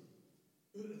anointed.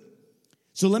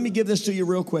 So let me give this to you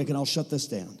real quick, and I'll shut this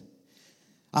down.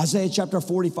 Isaiah chapter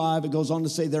 45, it goes on to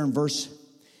say there in verse, it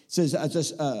says,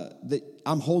 that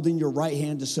I'm holding your right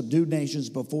hand to subdue nations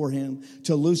before Him,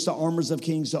 to loose the armors of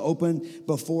kings, to open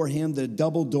before Him the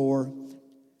double door,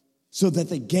 so that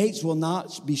the gates will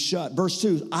not be shut. Verse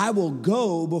 2, I will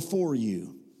go before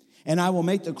you, and I will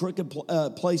make the crooked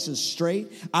places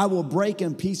straight. I will break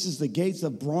in pieces the gates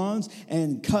of bronze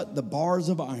and cut the bars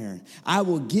of iron. I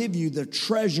will give you the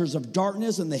treasures of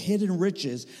darkness and the hidden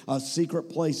riches of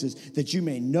secret places, that you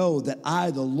may know that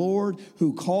I, the Lord,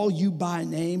 who call you by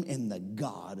name, am the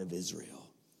God of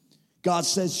Israel. God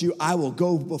says to you, I will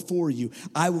go before you.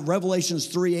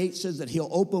 Revelations 3:8 says that he'll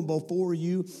open before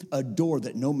you a door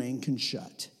that no man can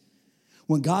shut.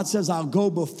 When God says, I'll go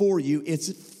before you,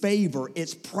 it's favor,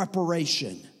 it's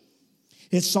preparation.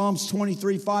 It's Psalms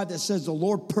 23:5 that says, the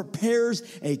Lord prepares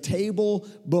a table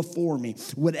before me.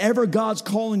 Whatever God's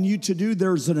calling you to do,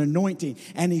 there's an anointing.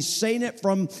 And he's saying it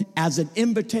as an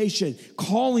invitation,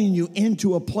 calling you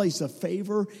into a place of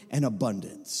favor and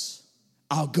abundance.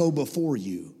 I'll go before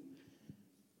you.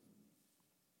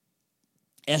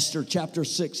 Esther chapter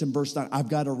 6 and verse 9. I've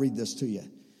got to read this to you.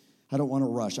 I don't want to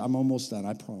rush. I'm almost done,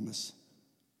 I promise.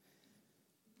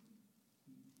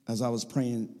 As I was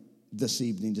praying this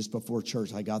evening, just before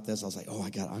church, I got this. I was like, oh,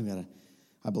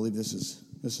 I believe this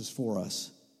is for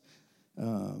us.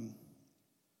 I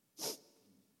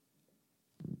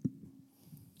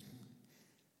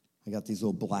got these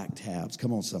little black tabs.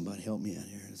 Come on, somebody, help me out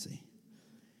here. Let's see.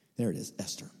 There it is,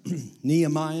 Esther.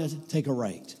 Nehemiah, take a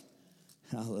right.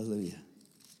 Hallelujah.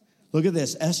 Look at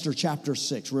this, Esther chapter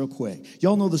 6, real quick.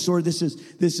 Y'all know the story. This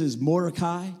is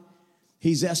Mordecai.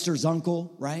 He's Esther's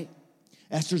uncle, right?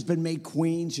 Esther's been made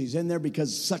queen. She's in there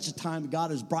because such a time,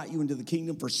 God has brought you into the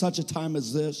kingdom for such a time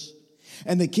as this.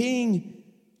 And the king,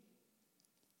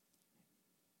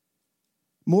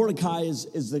 Mordecai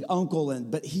is the uncle,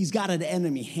 but he's got an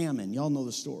enemy, Haman. Y'all know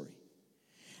the story.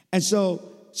 And so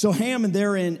Haman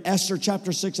there in Esther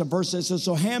chapter 6, a verse that says,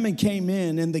 so Haman came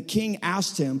in and the king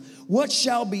asked him, what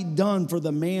shall be done for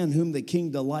the man whom the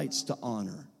king delights to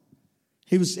honor?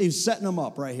 He was setting him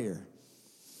up right here.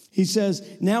 He says,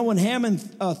 now when Haman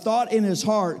thought in his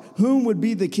heart, whom would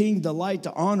be the king delight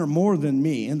to honor more than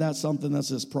me? And that's something, that's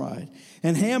his pride.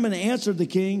 And Haman answered the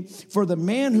king, for the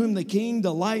man whom the king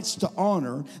delights to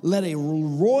honor, let a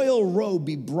royal robe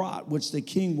be brought, which the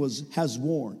king has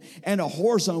worn, and a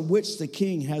horse on which the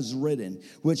king has ridden,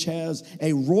 which has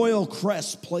a royal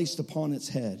crest placed upon its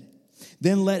head.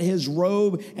 Then let his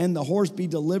robe and the horse be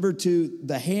delivered to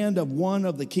the hand of one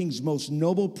of the king's most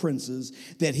noble princes,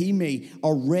 that he may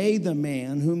array the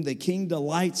man whom the king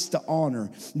delights to honor.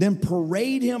 Then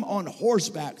parade him on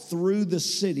horseback through the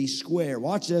city square.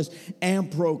 Watch this.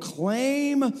 And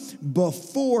proclaim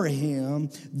before him,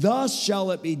 thus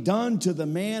shall it be done to the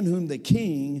man whom the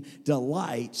king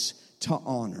delights to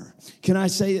honor. Can I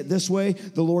say it this way?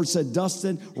 The Lord said,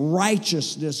 Dustin,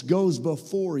 righteousness goes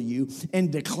before you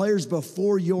and declares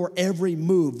before your every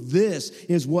move. This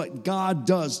is what God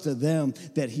does to them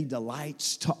that he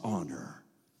delights to honor.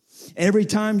 Every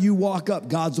time you walk up,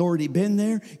 God's already been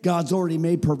there. God's already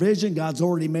made provision. God's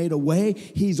already made a way.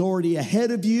 He's already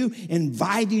ahead of you,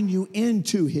 inviting you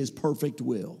into his perfect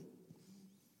will.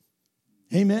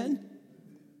 Amen.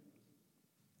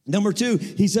 Number 2,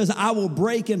 he says, I will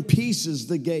break in pieces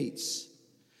the gates.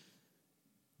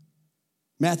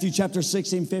 Matthew chapter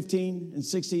 16, 15 and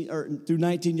 16 through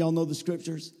 19, y'all know the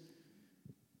scriptures.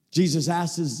 Jesus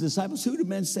asked his disciples, who do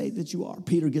men say that you are?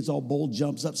 Peter gets all bold,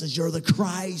 jumps up, says, you're the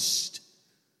Christ.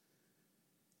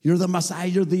 You're the Messiah,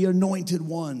 you're the anointed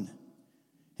one.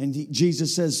 And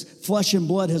Jesus says, flesh and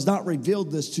blood has not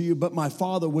revealed this to you, but my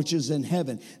Father which is in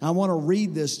heaven. And I want to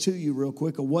read this to you real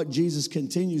quick of what Jesus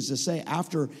continues to say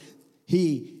after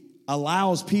he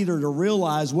allows Peter to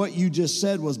realize what you just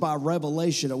said was by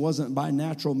revelation. It wasn't by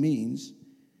natural means.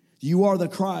 You are the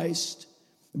Christ.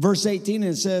 Verse 18,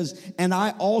 it says, and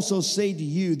I also say to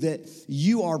you that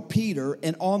you are Peter,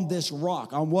 and on this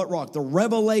rock, on what rock? The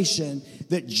revelation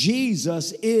that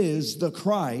Jesus is the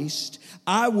Christ,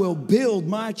 I will build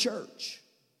my church.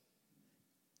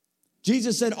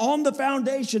 Jesus said, on the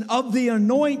foundation of the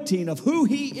anointing of who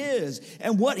he is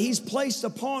and what he's placed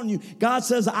upon you, God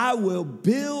says, I will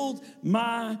build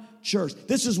my church.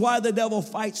 This is why the devil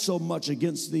fights so much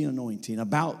against the anointing,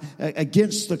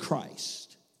 against the Christ.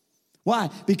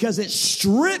 Why? Because it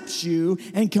strips you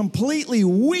and completely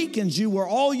weakens you, where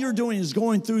all you're doing is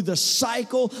going through the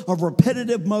cycle of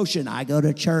repetitive motion. I go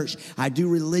to church, I do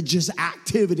religious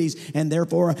activities, and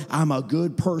therefore I'm a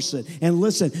good person. And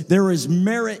listen, there is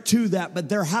merit to that, but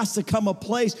there has to come a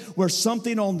place where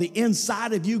something on the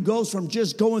inside of you goes from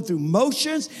just going through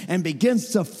motions and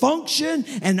begins to function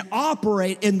and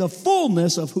operate in the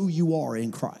fullness of who you are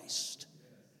in Christ.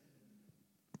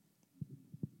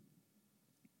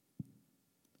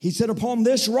 He said, upon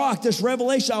this rock, this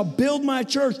revelation, I'll build my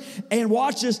church. And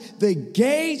watch this, the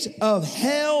gates of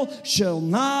hell shall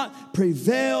not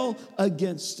prevail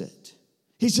against it.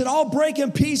 He said, I'll break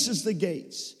in pieces the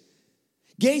gates.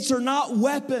 Gates are not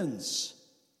weapons,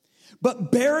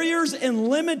 but barriers and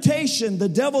limitation the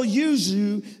devil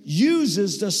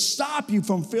uses to stop you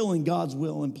from fulfilling God's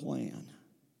will and plan.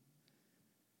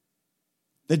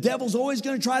 The devil's always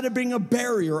going to try to bring a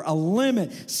barrier, a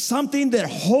limit, something that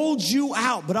holds you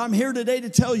out. But I'm here today to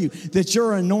tell you that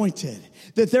you're anointed,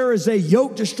 that there is a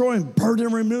yoke-destroying,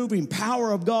 burden-removing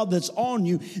power of God that's on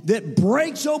you that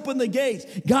breaks open the gates.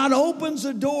 God opens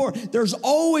the door. There's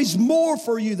always more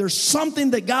for you. There's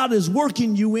something that God is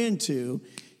working you into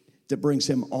that brings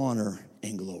him honor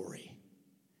and glory.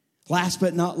 Last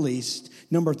but not least,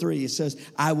 number 3, it says,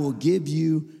 I will give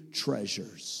you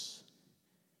treasures.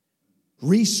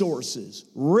 Resources,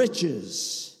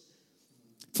 riches.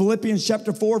 Philippians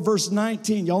chapter 4, verse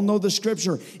 19. Y'all know the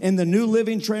scripture. In the New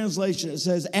Living Translation, it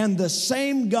says, and the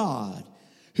same God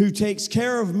who takes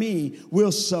care of me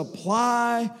will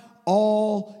supply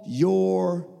all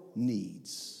your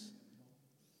needs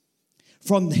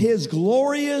from his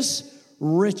glorious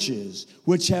riches,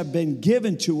 which have been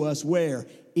given to us where?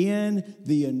 In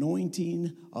the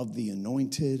anointing of the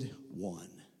anointed one.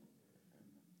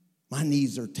 My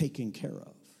needs are taken care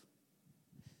of.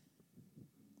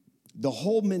 The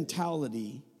whole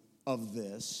mentality of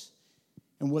this,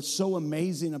 and what's so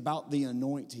amazing about the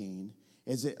anointing,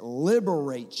 is it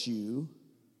liberates you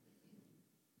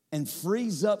and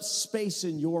frees up space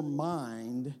in your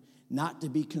mind not to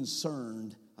be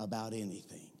concerned about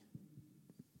anything.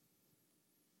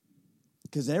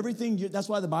 Because that's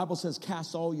why the Bible says,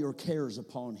 cast all your cares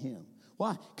upon him.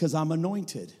 Why? Because I'm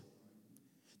anointed.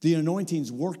 The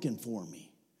anointing's working for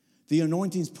me. The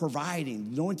anointing's providing.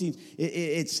 The anointing,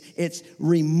 it's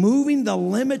removing the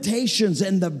limitations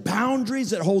and the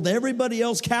boundaries that hold everybody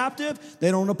else captive.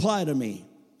 They don't apply to me.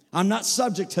 I'm not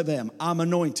subject to them. I'm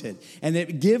anointed. And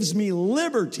it gives me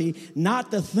liberty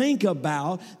not to think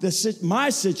about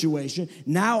my situation.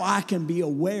 Now I can be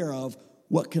aware of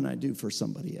what can I do for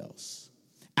somebody else.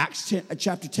 Acts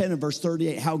chapter 10 and verse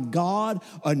 38, how God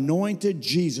anointed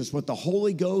Jesus with the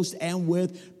Holy Ghost and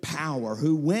with power,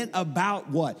 who went about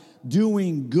what?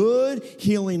 Doing good,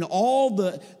 healing all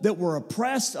that were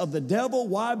oppressed of the devil.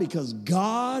 Why? Because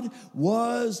God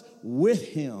was with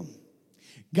him.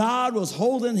 God was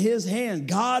holding his hand.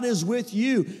 God is with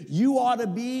you. You ought to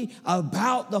be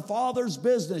about the Father's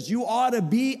business. You ought to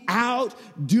be out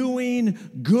doing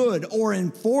good or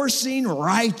enforcing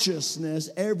righteousness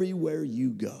everywhere you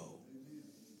go.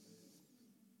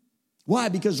 Why?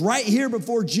 Because right here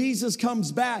before Jesus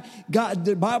comes back,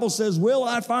 the Bible says, will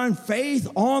I find faith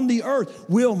on the earth?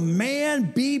 Will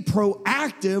man be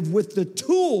proactive with the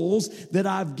tools that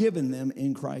I've given them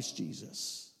in Christ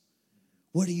Jesus?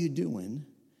 What are you doing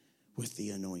with the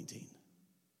anointing?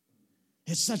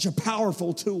 It's such a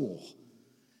powerful tool.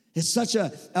 It's such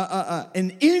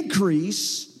an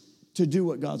increase to do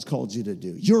what God's called you to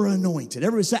do. You're anointed.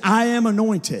 Everybody say, I am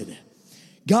anointed.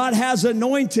 God has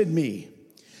anointed me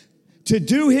to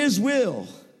do his will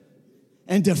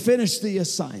and to finish the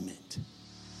assignment.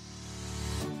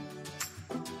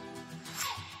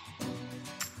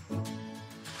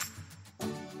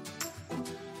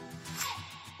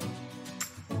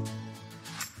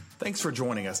 Thanks for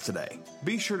joining us today.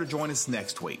 Be sure to join us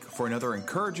next week for another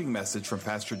encouraging message from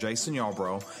Pastor Jason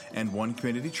Yarbrough and One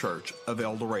Community Church of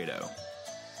El Dorado.